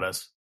about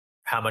us,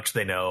 how much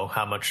they know,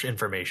 how much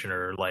information,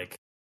 or like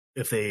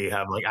if they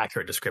have like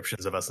accurate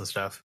descriptions of us and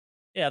stuff.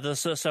 Yeah,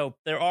 so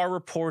there are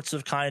reports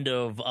of kind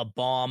of a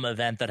bomb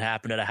event that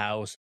happened at a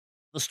house.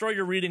 The story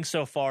you're reading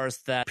so far is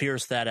that it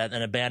appears that at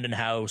an abandoned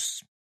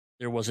house,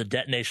 there was a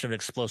detonation of an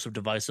explosive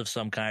device of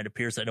some kind. It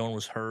appears that no one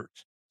was hurt.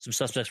 Some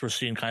suspects were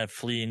seen kind of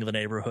fleeing the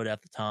neighborhood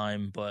at the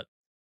time, but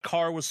a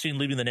car was seen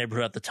leaving the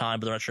neighborhood at the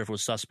time, but they're not sure if it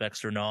was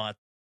suspects or not.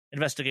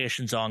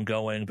 Investigation's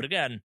ongoing, but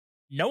again,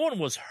 no one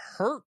was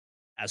hurt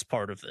as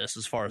part of this,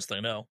 as far as they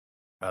know.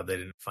 They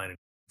didn't find any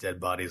dead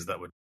bodies that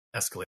would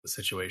escalate the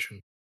situation.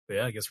 But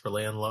yeah, I guess we're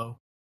laying low.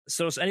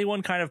 So is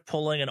anyone kind of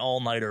pulling an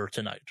all-nighter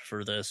tonight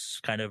for this,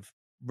 kind of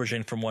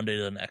bridging from one day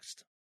to the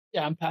next?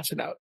 Yeah, I'm passing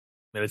out.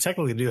 I mean, I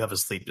technically do have a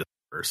sleep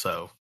disorder,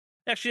 so...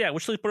 Actually, yeah,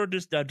 which sleep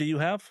disorder do you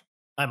have?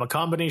 I'm a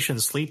combination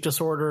sleep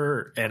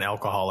disorder and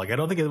alcoholic. I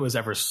don't think it was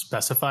ever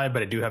specified,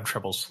 but I do have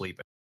trouble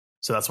sleeping.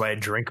 So that's why I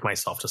drink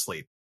myself to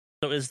sleep.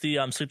 So is the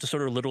sleep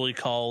disorder literally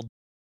called...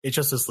 It's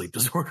just a sleep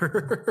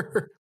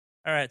disorder.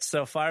 All right,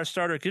 so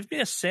Firestarter, give me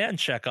a sand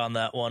check on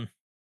that one.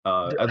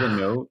 As a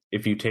note,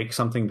 if you take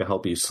something to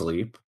help you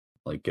sleep,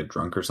 like get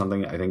drunk or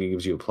something, I think it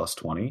gives you a plus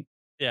 20.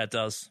 Yeah, it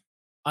does.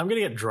 I'm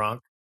gonna get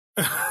drunk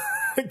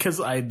because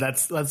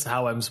that's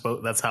how I'm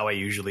supposed. That's how I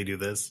usually do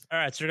this. All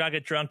right, so you're gonna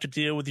get drunk to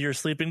deal with your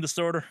sleeping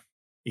disorder.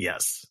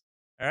 Yes.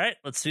 All right,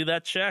 let's see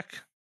that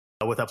check.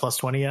 With that plus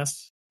 20,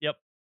 yes. Yep.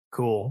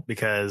 Cool.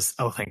 Because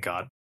thank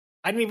God,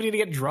 I didn't even need to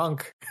get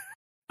drunk.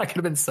 I could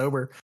have been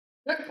sober.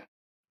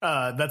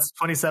 That's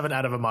 27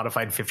 out of a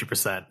modified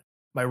 50%.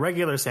 My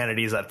regular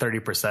sanity is at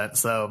 30%,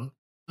 so...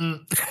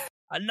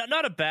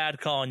 Not a bad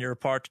call on your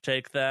part to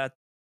take that.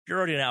 You're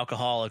already an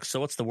alcoholic, so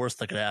what's the worst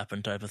that could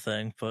happen type of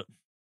thing, but...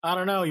 I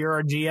don't know, you're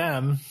our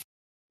GM.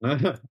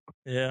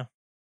 Yeah.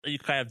 You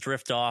kind of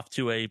drift off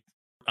to a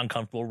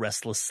uncomfortable,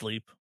 restless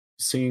sleep.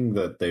 Seeing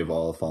that they've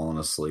all fallen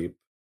asleep,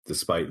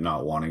 despite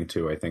not wanting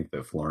to, I think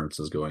that Florence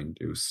is going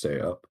to stay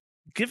up.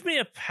 Give me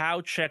a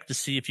POW check to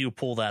see if you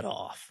pull that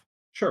off.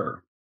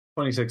 Sure.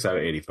 26 out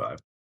of 85.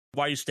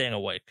 Why are you staying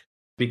awake?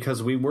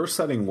 Because we were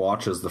setting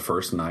watches the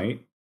first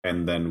night,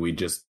 and then we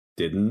just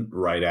didn't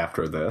right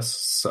after this.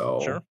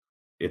 So Sure.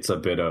 It's a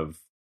bit of,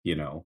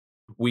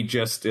 we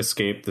just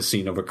escaped the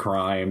scene of a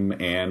crime,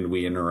 and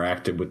we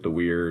interacted with the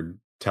weird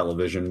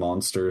television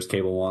monsters,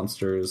 cable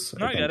monsters.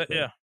 No, I get it,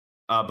 yeah.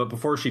 But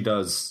before she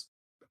does,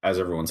 as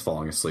everyone's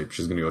falling asleep,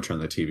 she's going to go turn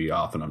the TV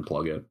off and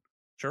unplug it.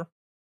 Sure.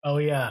 Oh,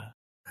 yeah.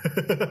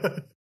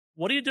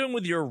 What are you doing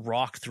with your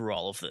rock through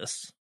all of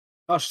this?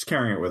 Oh, she's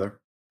carrying it with her.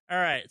 All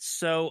right,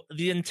 so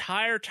the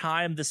entire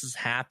time this is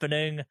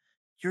happening,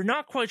 you're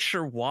not quite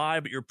sure why,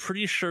 but you're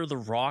pretty sure the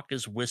rock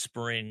is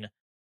whispering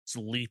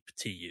sleep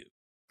to you.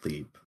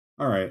 Sleep.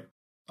 All right.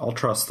 I'll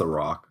trust the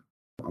rock.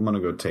 I'm going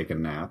to go take a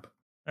nap.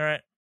 All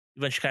right.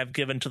 Eventually kind of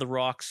given to the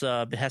rock's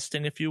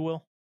behesting, if you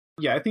will.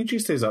 Yeah, I think she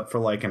stays up for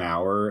like an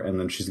hour, and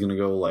then she's going to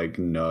go like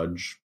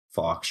nudge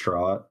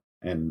Foxtrot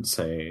and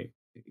say,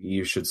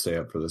 you should stay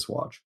up for this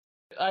watch.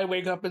 I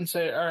wake up and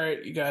say, all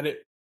right, you got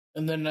it.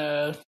 And then,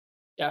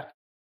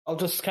 I'll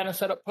just kind of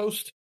set up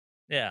post.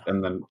 Yeah.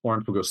 And then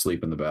Florence will go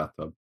sleep in the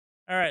bathtub.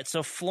 All right,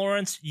 so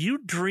Florence, you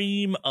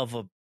dream of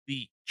a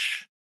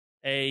beach,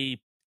 a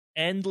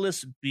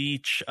endless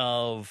beach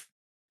of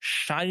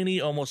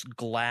shiny, almost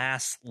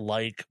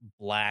glass-like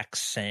black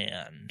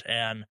sand,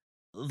 and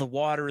the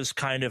water is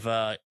kind of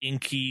a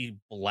inky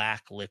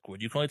black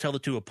liquid. You can only tell the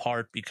two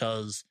apart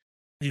because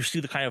you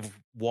see the kind of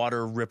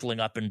water rippling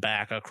up and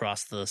back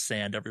across the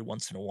sand every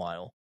once in a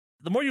while.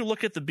 The more you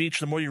look at the beach,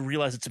 the more you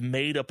realize it's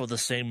made up of the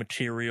same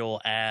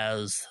material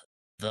as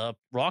the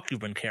rock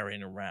you've been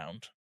carrying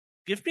around.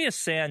 Give me a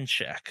sand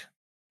check.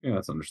 Yeah,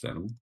 that's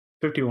understandable.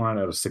 51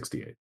 out of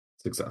 68.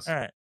 Success. All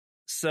right.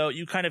 So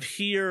you kind of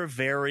hear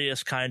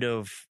various kind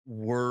of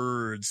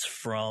words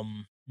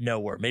from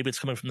nowhere. Maybe it's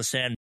coming from the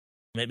sand.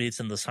 Maybe it's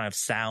in the kind of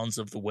sounds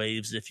of the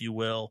waves, if you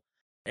will.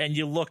 And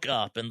you look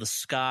up and the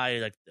sky,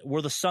 like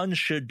where the sun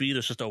should be,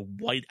 there's just a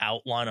white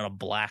outline on a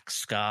black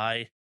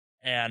sky.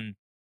 And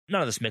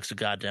none of this makes a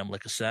goddamn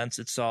lick of sense.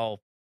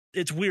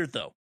 It's weird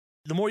though.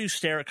 The more you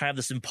stare at kind of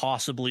this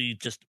impossibly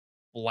just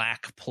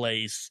black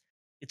place,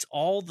 it's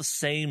all the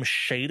same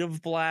shade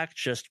of black,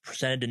 just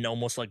presented in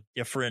almost like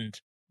different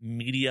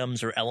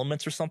mediums or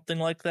elements or something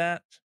like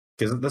that.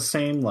 Is it the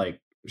same like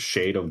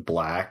shade of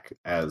black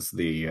as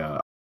the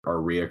our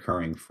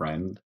reoccurring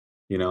friend,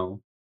 you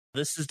know?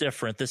 This is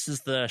different. This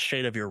is the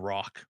shade of your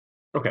rock.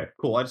 Okay,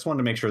 cool. I just wanted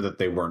to make sure that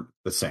they weren't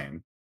the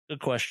same.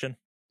 Good question.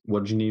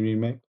 What did you need me to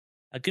make?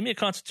 Give me a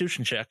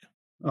constitution check.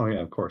 Oh,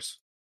 yeah, of course.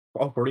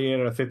 Oh,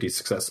 48 out of 50.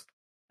 Success.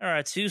 All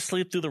right, so you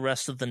sleep through the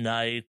rest of the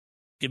night.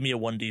 Give me a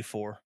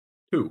 1d4.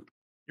 2.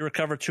 You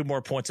recover 2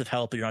 more points of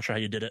health, but you're not sure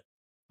how you did it.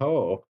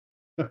 Oh.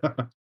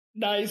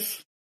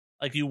 Nice.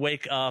 Like you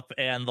wake up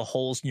and the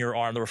holes in your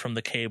arm that were from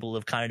the cable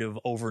have kind of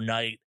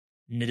overnight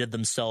knitted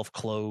themselves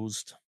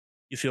closed.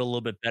 You feel a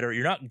little bit better.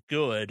 You're not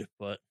good,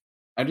 but...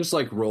 I just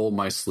like roll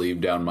my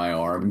sleeve down my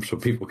arm so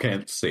people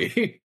can't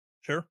see.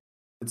 Sure.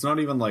 It's not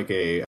even like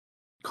a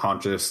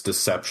conscious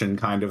deception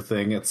kind of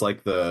thing. It's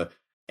like the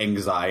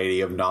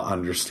anxiety of not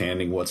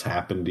understanding what's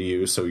happened to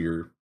you, so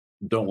you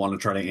don't want to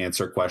try to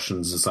answer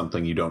questions to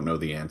something you don't know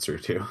the answer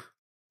to.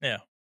 Yeah.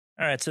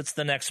 All right, so it's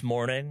the next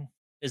morning.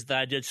 Is the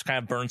idea just kind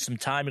of burn some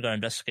time? You're going to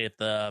investigate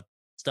the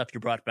stuff you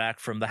brought back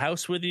from the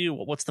house with you?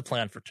 What's the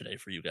plan for today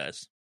for you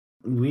guys?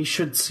 We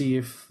should see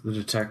if the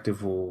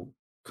detective will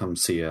come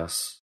see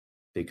us,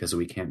 because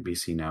we can't be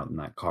seen out in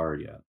that car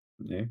yet.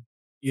 Eh?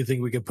 You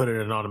think we could put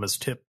an anonymous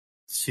tip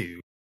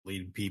to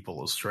lead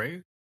people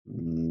astray?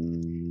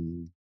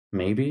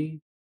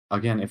 Maybe.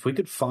 Again, if we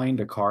could find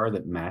a car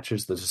that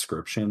matches the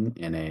description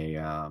in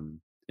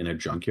a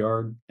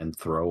junkyard and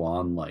throw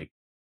on like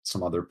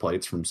some other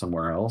plates from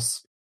somewhere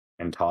else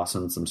and toss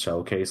in some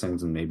shell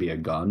casings and maybe a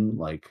gun,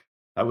 like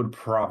that would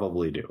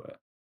probably do it.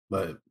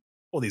 But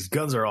Well, these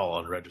guns are all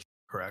unregistered,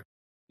 correct?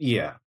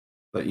 yeah,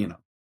 but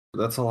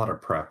that's a lot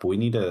of prep. We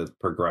need to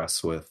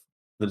progress with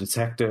the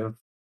detective.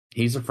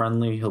 He's a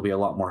friendly. He'll be a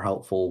lot more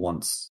helpful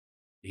once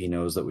he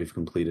knows that we've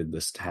completed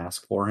this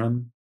task for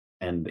him,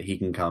 and he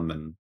can come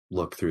and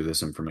look through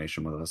this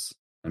information with us.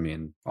 I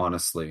mean,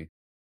 honestly,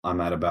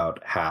 I'm at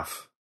about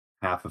half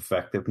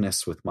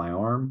effectiveness with my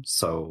arm,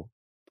 so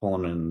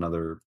pulling in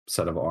another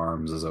set of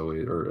arms is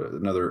always, or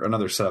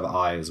another set of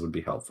eyes would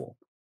be helpful.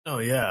 Oh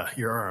yeah,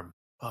 your arm.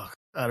 Fuck,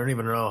 I don't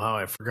even know how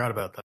I forgot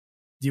about that.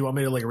 Do you want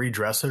me to like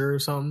redress it or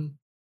something?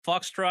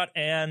 Foxtrot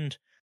and...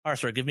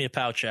 sorry, give me a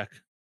POW check.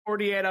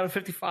 48 out of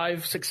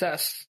 55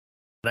 success.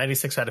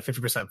 96 out of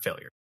 50%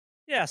 failure.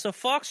 Yeah, so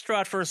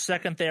Foxtrot for a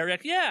second there,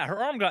 like, yeah,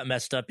 her arm got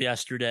messed up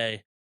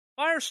yesterday.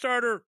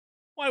 Firestarter,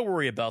 why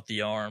worry about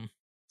the arm?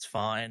 It's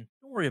fine.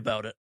 Don't worry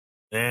about it.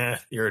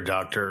 You're a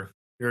doctor.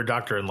 You're a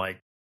doctor and like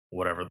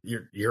whatever.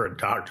 You're a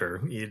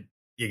doctor.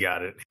 You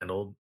got it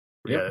handled.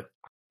 Yep.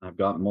 I've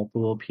got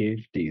multiple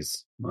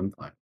PhDs. I'm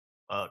fine.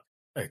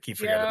 I keep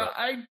forgetting about.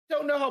 I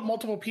don't know how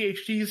multiple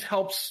PhDs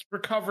helps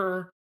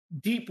recover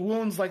deep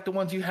wounds like the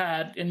ones you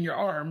had in your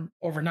arm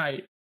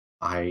overnight.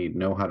 I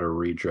know how to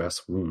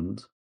redress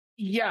wounds.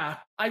 Yeah,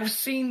 I've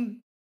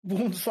seen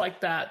wounds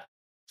like that.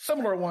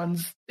 Similar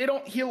ones. They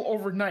don't heal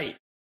overnight.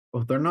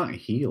 Well, they're not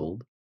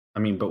healed. I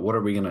mean, but what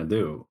are we going to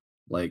do?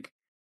 Like,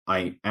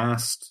 I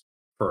asked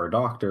for a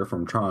doctor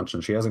from Tranche,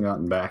 and she hasn't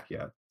gotten back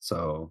yet.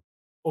 So,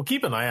 Well,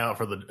 keep an eye out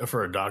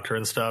for a doctor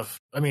and stuff.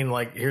 I mean,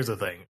 like, here's the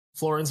thing.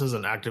 Florence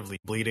isn't actively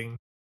bleeding,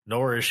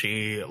 nor is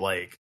she,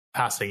 like,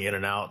 passing in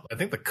and out. I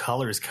think the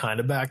color's kind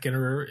of back in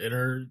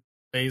her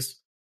face.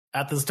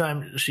 At this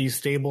time, she's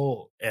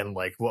stable, and,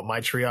 like, what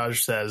my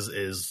triage says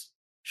is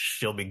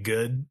she'll be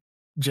good.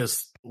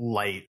 Just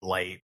light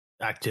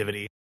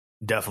activity.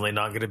 Definitely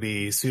not going to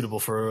be suitable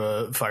for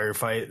a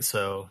firefight.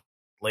 So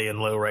laying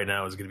low right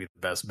now is going to be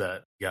the best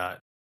bet you got.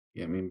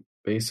 Yeah, I mean,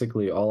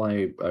 basically all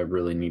I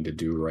really need to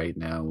do right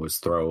now is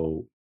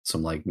throw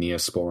some like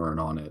Neosporin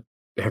on it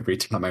every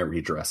time I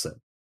redress it.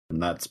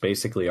 And that's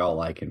basically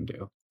all I can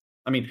do.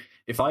 I mean,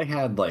 if I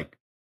had like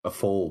a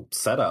full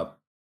setup,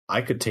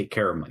 I could take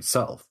care of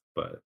myself,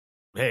 but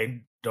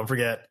Hey, don't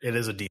forget, it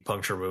is a deep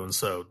puncture wound,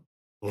 so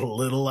a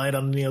little light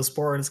on the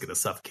Neosporin is going to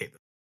suffocate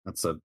them.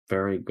 that's a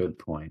very good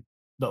point.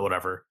 But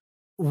whatever.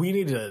 We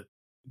need to...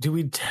 Do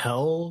we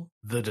tell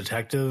the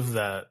detective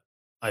that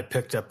I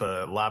picked up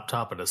a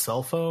laptop and a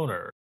cell phone,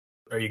 or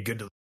are you good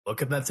to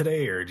look at that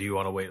today, or do you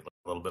want to wait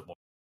a little bit more?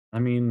 I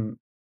mean,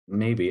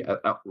 maybe.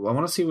 I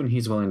want to see when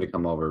he's willing to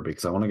come over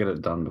because I want to get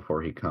it done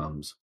before he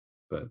comes.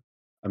 But,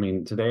 I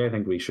mean, today I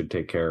think we should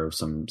take care of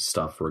some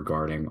stuff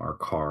regarding our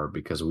car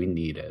because we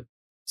need it.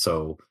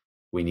 So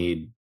we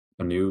need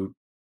a new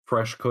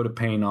fresh coat of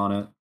paint on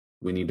it.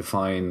 We need to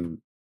find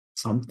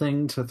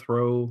something to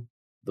throw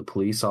the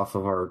police off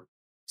of our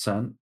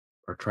scent,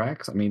 our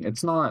tracks. I mean,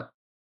 it's not...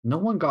 No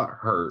one got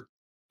hurt,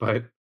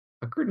 but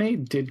a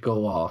grenade did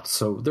go off,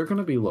 so they're going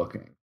to be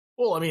looking.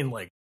 Well, I mean,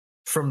 like,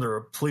 from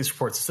the police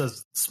reports, it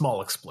says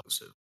small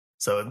explosive.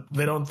 So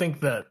they don't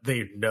think that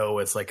they know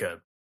it's like a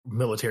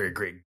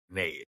military-grade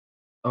grenade.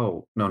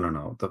 Oh,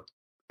 no. The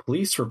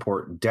police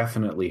report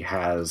definitely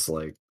has,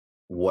 like,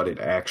 what it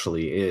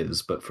actually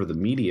is, but for the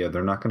media,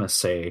 they're not going to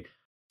say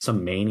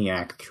some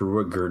maniac threw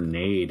a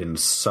grenade in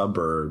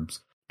suburbs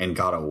and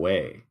got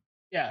away.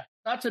 Yeah,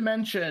 not to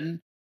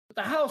mention,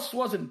 the house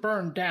wasn't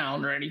burned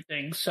down or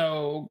anything,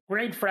 so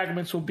grenade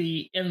fragments will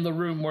be in the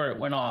room where it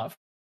went off.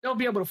 They'll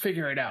be able to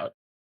figure it out.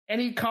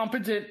 Any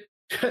competent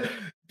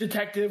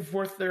detective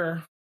worth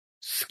their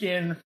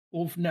skin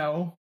will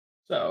know.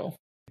 So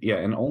Yeah,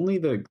 and only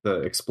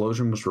the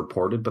explosion was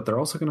reported, but they're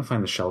also going to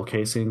find the shell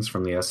casings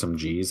from the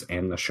SMGs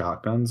and the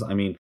shotguns. I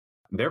mean,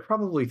 they're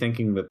probably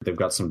thinking that they've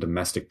got some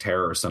domestic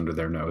terrorists under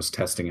their nose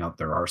testing out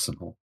their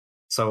arsenal.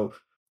 So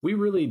we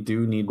really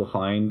do need to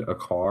find a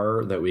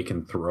car that we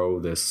can throw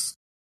this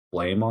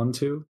blame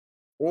onto,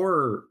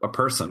 or a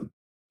person.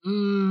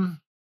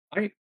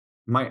 I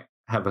might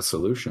have a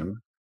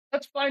solution.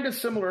 let's find a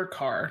similar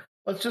car.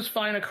 Let's just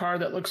find a car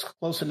that looks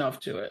close enough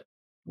to it.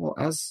 Well,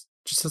 as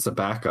a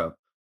backup,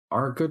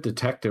 our good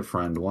detective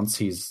friend, once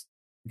he's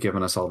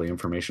given us all the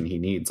information he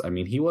needs, I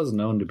mean, he was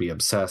known to be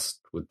obsessed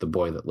with the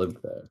boy that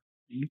lived there.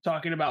 Are you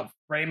talking about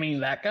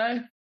framing that guy?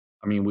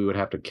 I mean, we would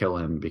have to kill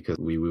him because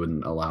we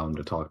wouldn't allow him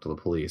to talk to the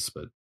police,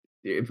 but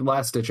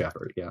last-ditch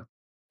effort, yeah.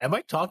 Am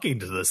I talking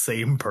to the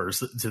same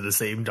person, to the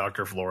same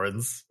Dr.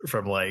 Florence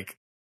from, like,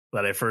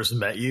 that I first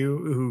met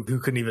you, who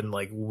couldn't even,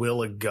 like,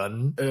 will a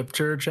gun up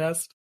to her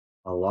chest?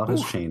 A lot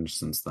has changed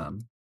since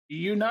then. Do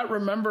you not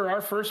remember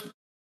our first,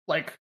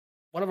 like,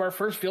 one of our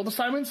first field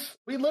assignments?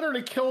 We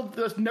literally killed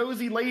this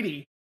nosy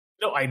lady.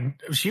 No,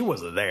 she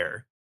wasn't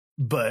there,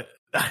 but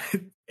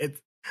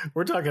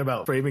we're talking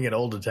about framing an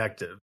old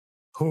detective.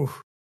 Whew.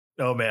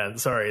 Oh man,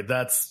 sorry.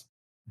 That's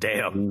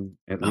damn.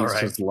 At least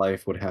his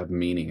life would have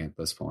meaning at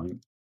this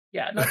point.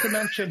 Yeah, not to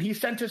mention he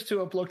sent us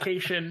to a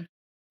location,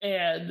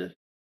 and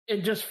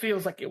it just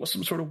feels like it was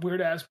some sort of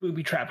weird ass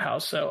booby trap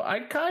house. So I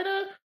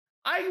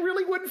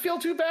really wouldn't feel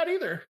too bad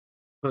either.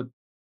 But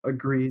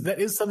agreed.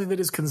 That is something that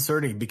is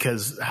concerning,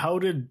 because how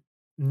did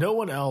no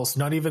one else,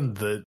 not even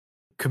the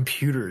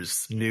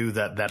computers, knew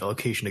that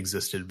location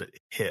existed but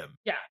him?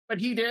 Yeah, but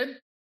he did.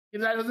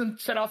 That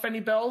doesn't set off any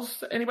bells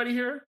to anybody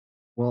here?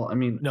 Well, I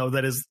mean, no,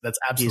 that's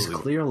absolutely. He's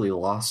clearly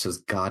lost his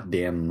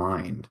goddamn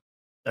mind.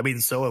 I mean,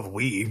 so have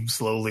we,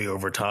 slowly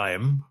over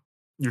time.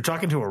 You're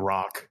talking to a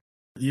rock.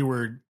 You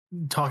were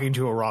talking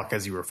to a rock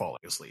as you were falling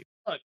asleep.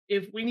 Look,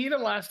 if we need a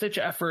last-ditch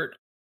effort,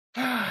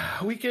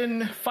 we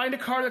can find a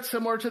car that's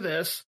similar to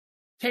this,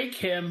 take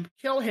him,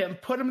 kill him,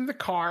 put him in the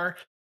car,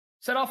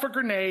 set off a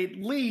grenade,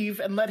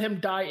 leave, and let him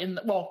die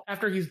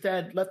after he's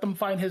dead, let them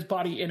find his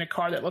body in a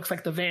car that looks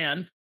like the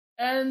van.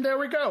 And there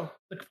we go.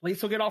 The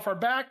police will get off our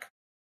back,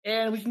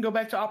 and we can go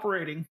back to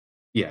operating.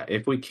 Yeah,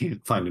 if we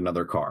can't find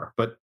another car.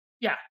 But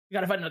yeah, we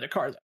got to find another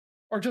car, though.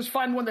 Or just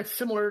find one that's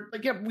similar.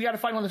 Like, yeah, we got to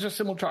find one that's just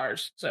similar to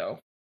ours. So,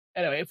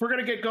 anyway, if we're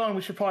going to get going,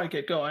 we should probably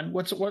get going.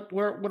 What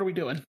are we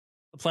doing?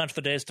 The plan for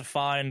the day is to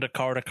find a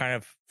car to kind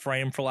of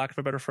frame, for lack of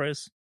a better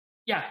phrase.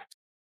 Yeah,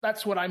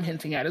 that's what I'm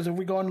hinting at. Is are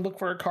we going to look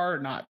for a car or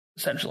not,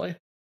 essentially?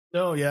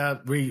 No, yeah,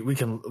 we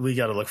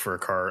got to look for a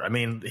car. I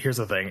mean, here's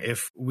the thing.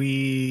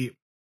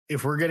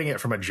 If we're getting it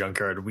from a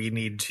junkyard, we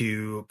need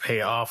to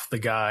pay off the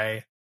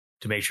guy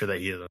to make sure that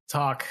he doesn't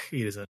talk,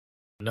 he doesn't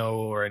know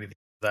or anything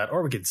like that,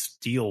 or we could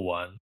steal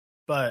one.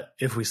 But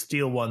if we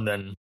steal one,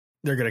 then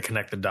they're going to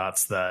connect the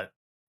dots that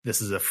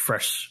this is a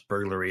fresh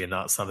burglary and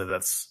not something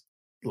that's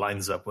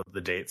lines up with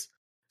the dates.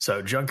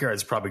 So junkyard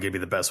is probably going to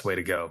be the best way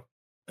to go.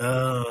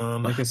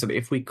 Like I said,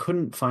 if we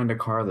couldn't find a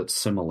car that's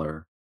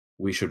similar,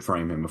 we should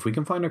frame him. If we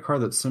can find a car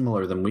that's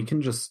similar, then we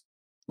can just,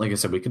 like I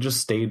said, we could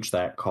just stage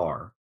that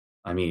car.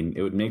 I mean,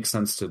 it would make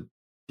sense to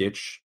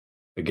ditch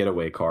a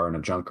getaway car in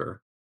a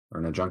junker or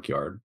in a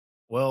junkyard.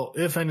 Well,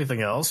 if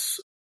anything else,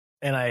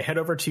 And I head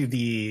over to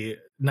the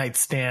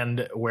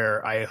nightstand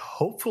where I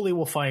hopefully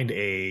will find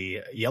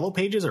a yellow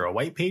pages or a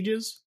white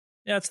pages.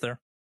 Yeah, it's there.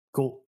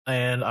 Cool.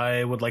 And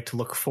I would like to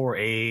look for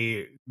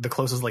the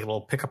closest like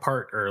little pick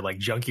apart or like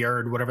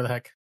junkyard, whatever the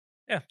heck.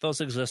 Yeah, those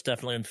exist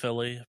definitely in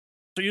Philly.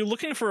 So you're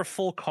looking for a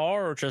full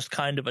car or just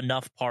kind of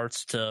enough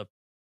parts to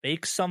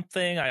make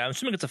something? I'm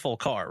assuming it's a full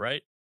car,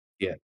 right?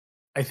 Yeah.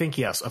 I think,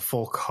 yes, a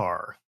full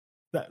car.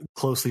 That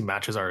closely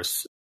matches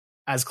ours,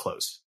 as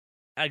close.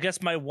 I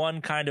guess my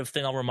one kind of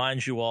thing I'll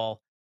remind you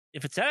all,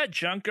 if it's at a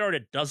junkyard,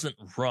 it doesn't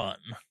run.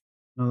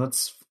 No,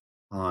 that's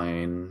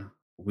fine.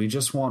 We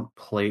just want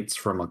plates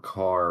from a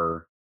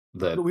car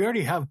that... But we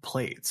already have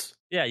plates.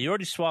 Yeah, you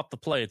already swapped the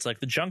plates. Like,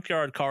 the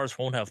junkyard cars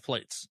won't have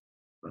plates.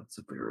 That's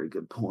a very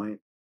good point.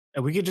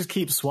 And we could just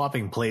keep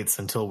swapping plates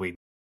until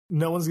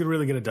no one's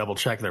really going to double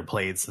check their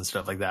plates and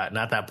stuff like that. And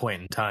at that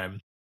point in time,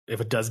 if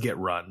it does get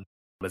run,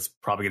 it's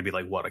probably going to be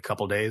like, what, a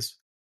couple days?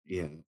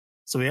 Yeah.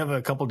 So we have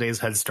a couple days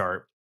head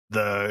start.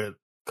 The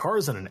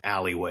car's in an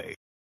alleyway.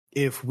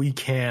 If we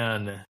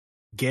can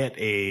get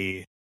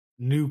a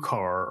new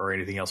car or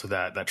anything else with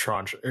that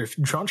Tranche, if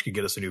Tranche could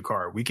get us a new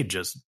car, we could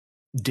just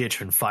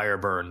ditch and fire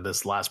burn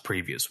this last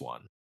previous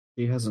one.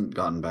 He hasn't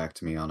gotten back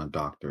to me on a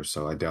doctor,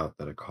 so I doubt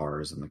that a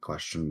car is in the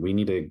question. We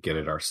need to get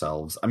it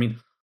ourselves. I mean,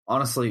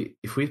 honestly,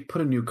 if we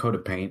put a new coat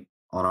of paint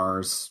on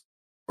ours,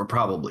 we're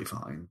probably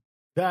fine.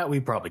 That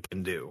we probably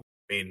can do.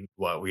 I mean,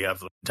 we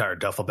have an entire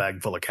duffel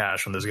bag full of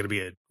cash, and there's going to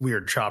be a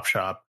weird chop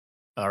shop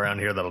around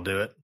here that'll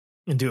do it.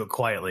 And do it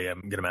quietly,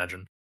 I'm going to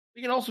imagine.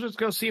 We can also just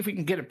go see if we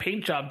can get a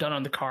paint job done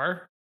on the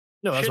car.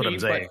 No, that's what I'm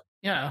saying.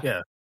 Yeah.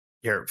 Yeah.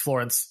 Here,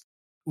 Florence,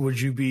 would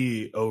you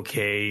be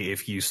okay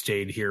if you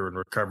stayed here and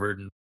recovered,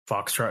 and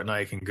Foxtrot and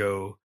I can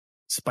go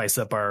spice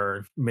up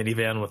our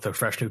minivan with a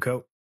fresh new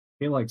coat?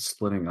 I feel like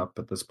splitting up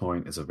at this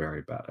point is a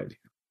very bad idea.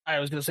 I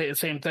was going to say the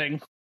same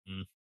thing.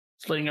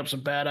 Splitting up's a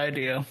bad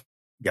idea.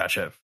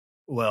 Gotcha.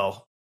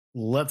 Well,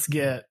 let's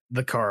get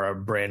the car a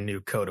brand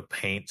new coat of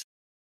paint.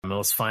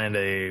 Let's find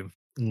a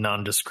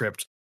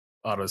nondescript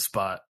auto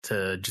spot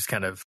to just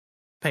kind of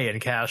pay in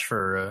cash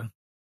for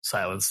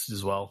silence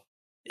as well.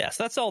 Yes,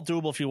 that's all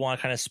doable if you want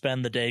to kind of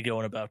spend the day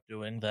going about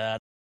doing that.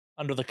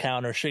 Under the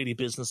counter, shady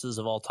businesses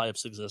of all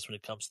types exist when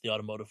it comes to the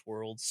automotive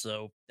world,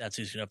 so that's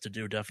easy enough to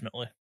do,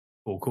 definitely.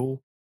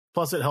 Cool.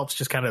 Plus, it helps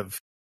just kind of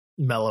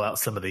mellow out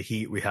some of the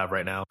heat we have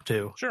right now,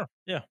 too. Sure,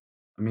 yeah.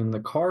 I mean, the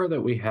car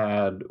that we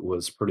had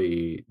was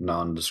pretty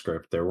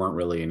nondescript. There weren't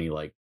really any,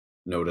 like,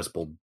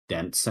 noticeable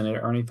dents in it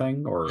or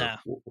anything? Or nah.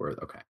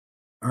 Okay.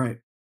 All right.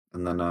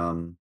 And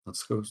then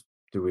let's go.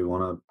 Do we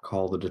want to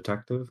call the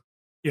detective?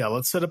 Yeah,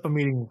 let's set up a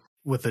meeting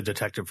with the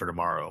detective for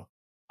tomorrow.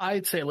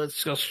 I'd say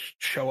let's just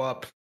show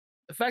up.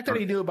 The fact that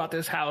he knew about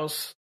this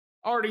house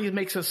already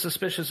makes us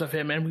suspicious of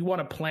him, and we want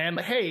to plan.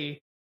 Hey,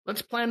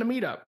 let's plan a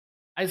meetup.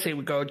 I say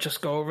we go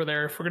over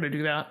there if we're going to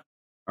do that.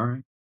 All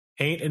right.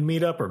 Paint and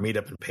meet up, or meet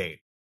up and paint?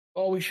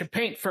 Well, we should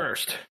paint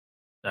first.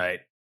 All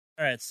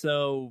right,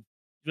 so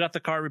you got the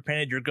car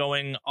repainted. You're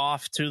going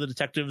off to the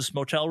detective's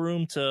motel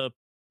room to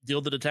deal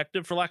with the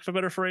detective, for lack of a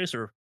better phrase,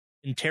 or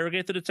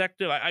interrogate the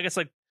detective. I guess,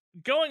 like,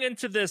 going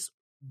into this,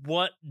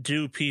 what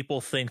do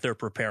people think they're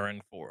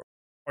preparing for?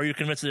 Are you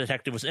convinced the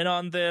detective was in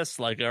on this?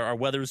 Like, are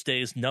Weathers'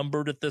 days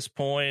numbered at this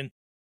point?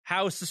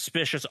 How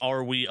suspicious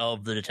are we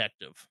of the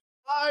detective?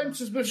 I'm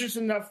suspicious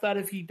enough that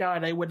if he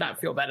died, I would not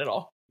feel bad at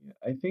all.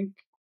 I think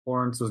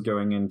Florence is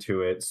going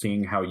into it,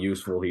 seeing how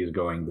useful he's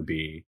going to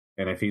be.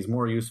 And if he's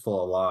more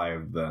useful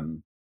alive,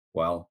 then,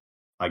 well,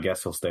 I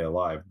guess he'll stay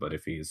alive. But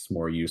if he's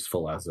more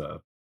useful as a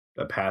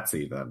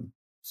patsy, then...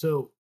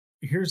 So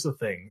here's the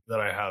thing that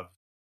I have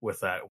with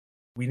that.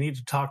 We need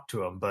to talk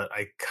to him, but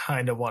I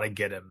kind of want to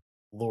get him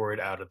lured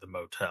out of the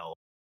motel.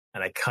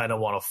 And I kind of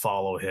want to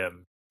follow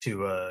him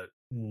to a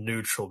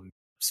neutral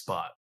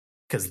spot.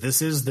 Because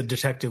this is the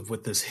detective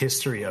with this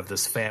history of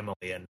this family.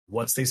 And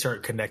once they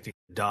start connecting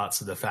the dots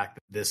to the fact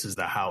that this is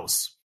the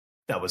house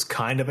that was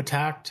kind of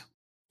attacked,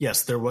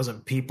 yes, there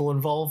wasn't people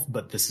involved,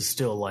 but this is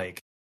still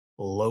like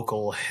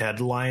local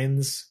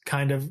headlines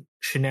kind of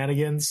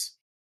shenanigans.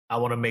 I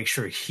want to make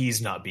sure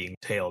he's not being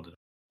tailed.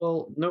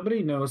 Well,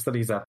 nobody knows that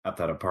he's at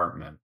that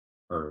apartment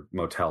or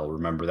motel.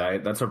 Remember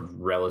that? That's a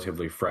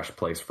relatively fresh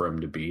place for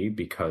him to be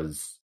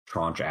because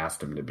Tranche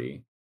asked him to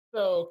be.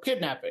 So,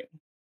 kidnapping.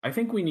 I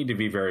think we need to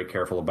be very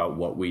careful about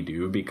what we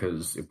do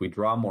because if we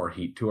draw more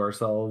heat to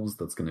ourselves,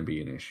 that's going to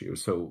be an issue.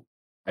 So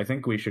I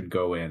think we should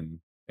go in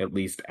at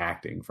least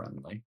acting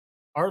friendly.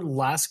 Our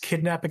last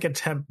kidnapping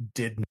attempt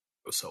did not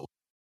go so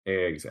well.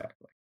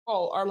 Exactly.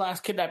 Well, our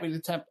last kidnapping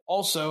attempt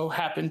also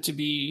happened to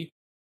be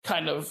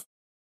kind of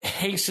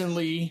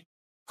hastily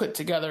put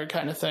together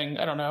kind of thing.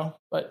 I don't know,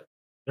 but...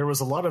 There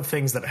was a lot of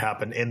things that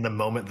happened in the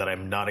moment that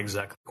I'm not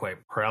exactly quite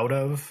proud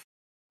of.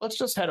 Let's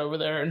just head over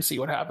there and see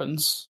what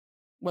happens.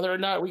 Whether or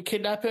not we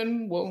kidnap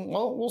him,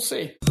 we'll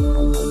see.